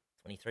week, is it?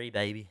 23,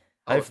 baby.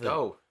 Oh, let's Hopefully,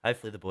 go.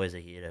 hopefully the boys are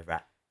here to But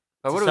To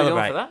what are we doing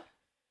celebrate. for that?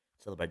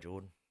 celebrate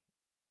Jordan.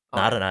 Oh,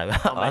 No, I don't know.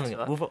 I'll make to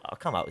that. I'll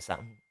come up with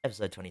something.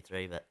 Episode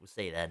 23, but we'll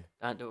see you then.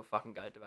 Don't do a fucking goat debate.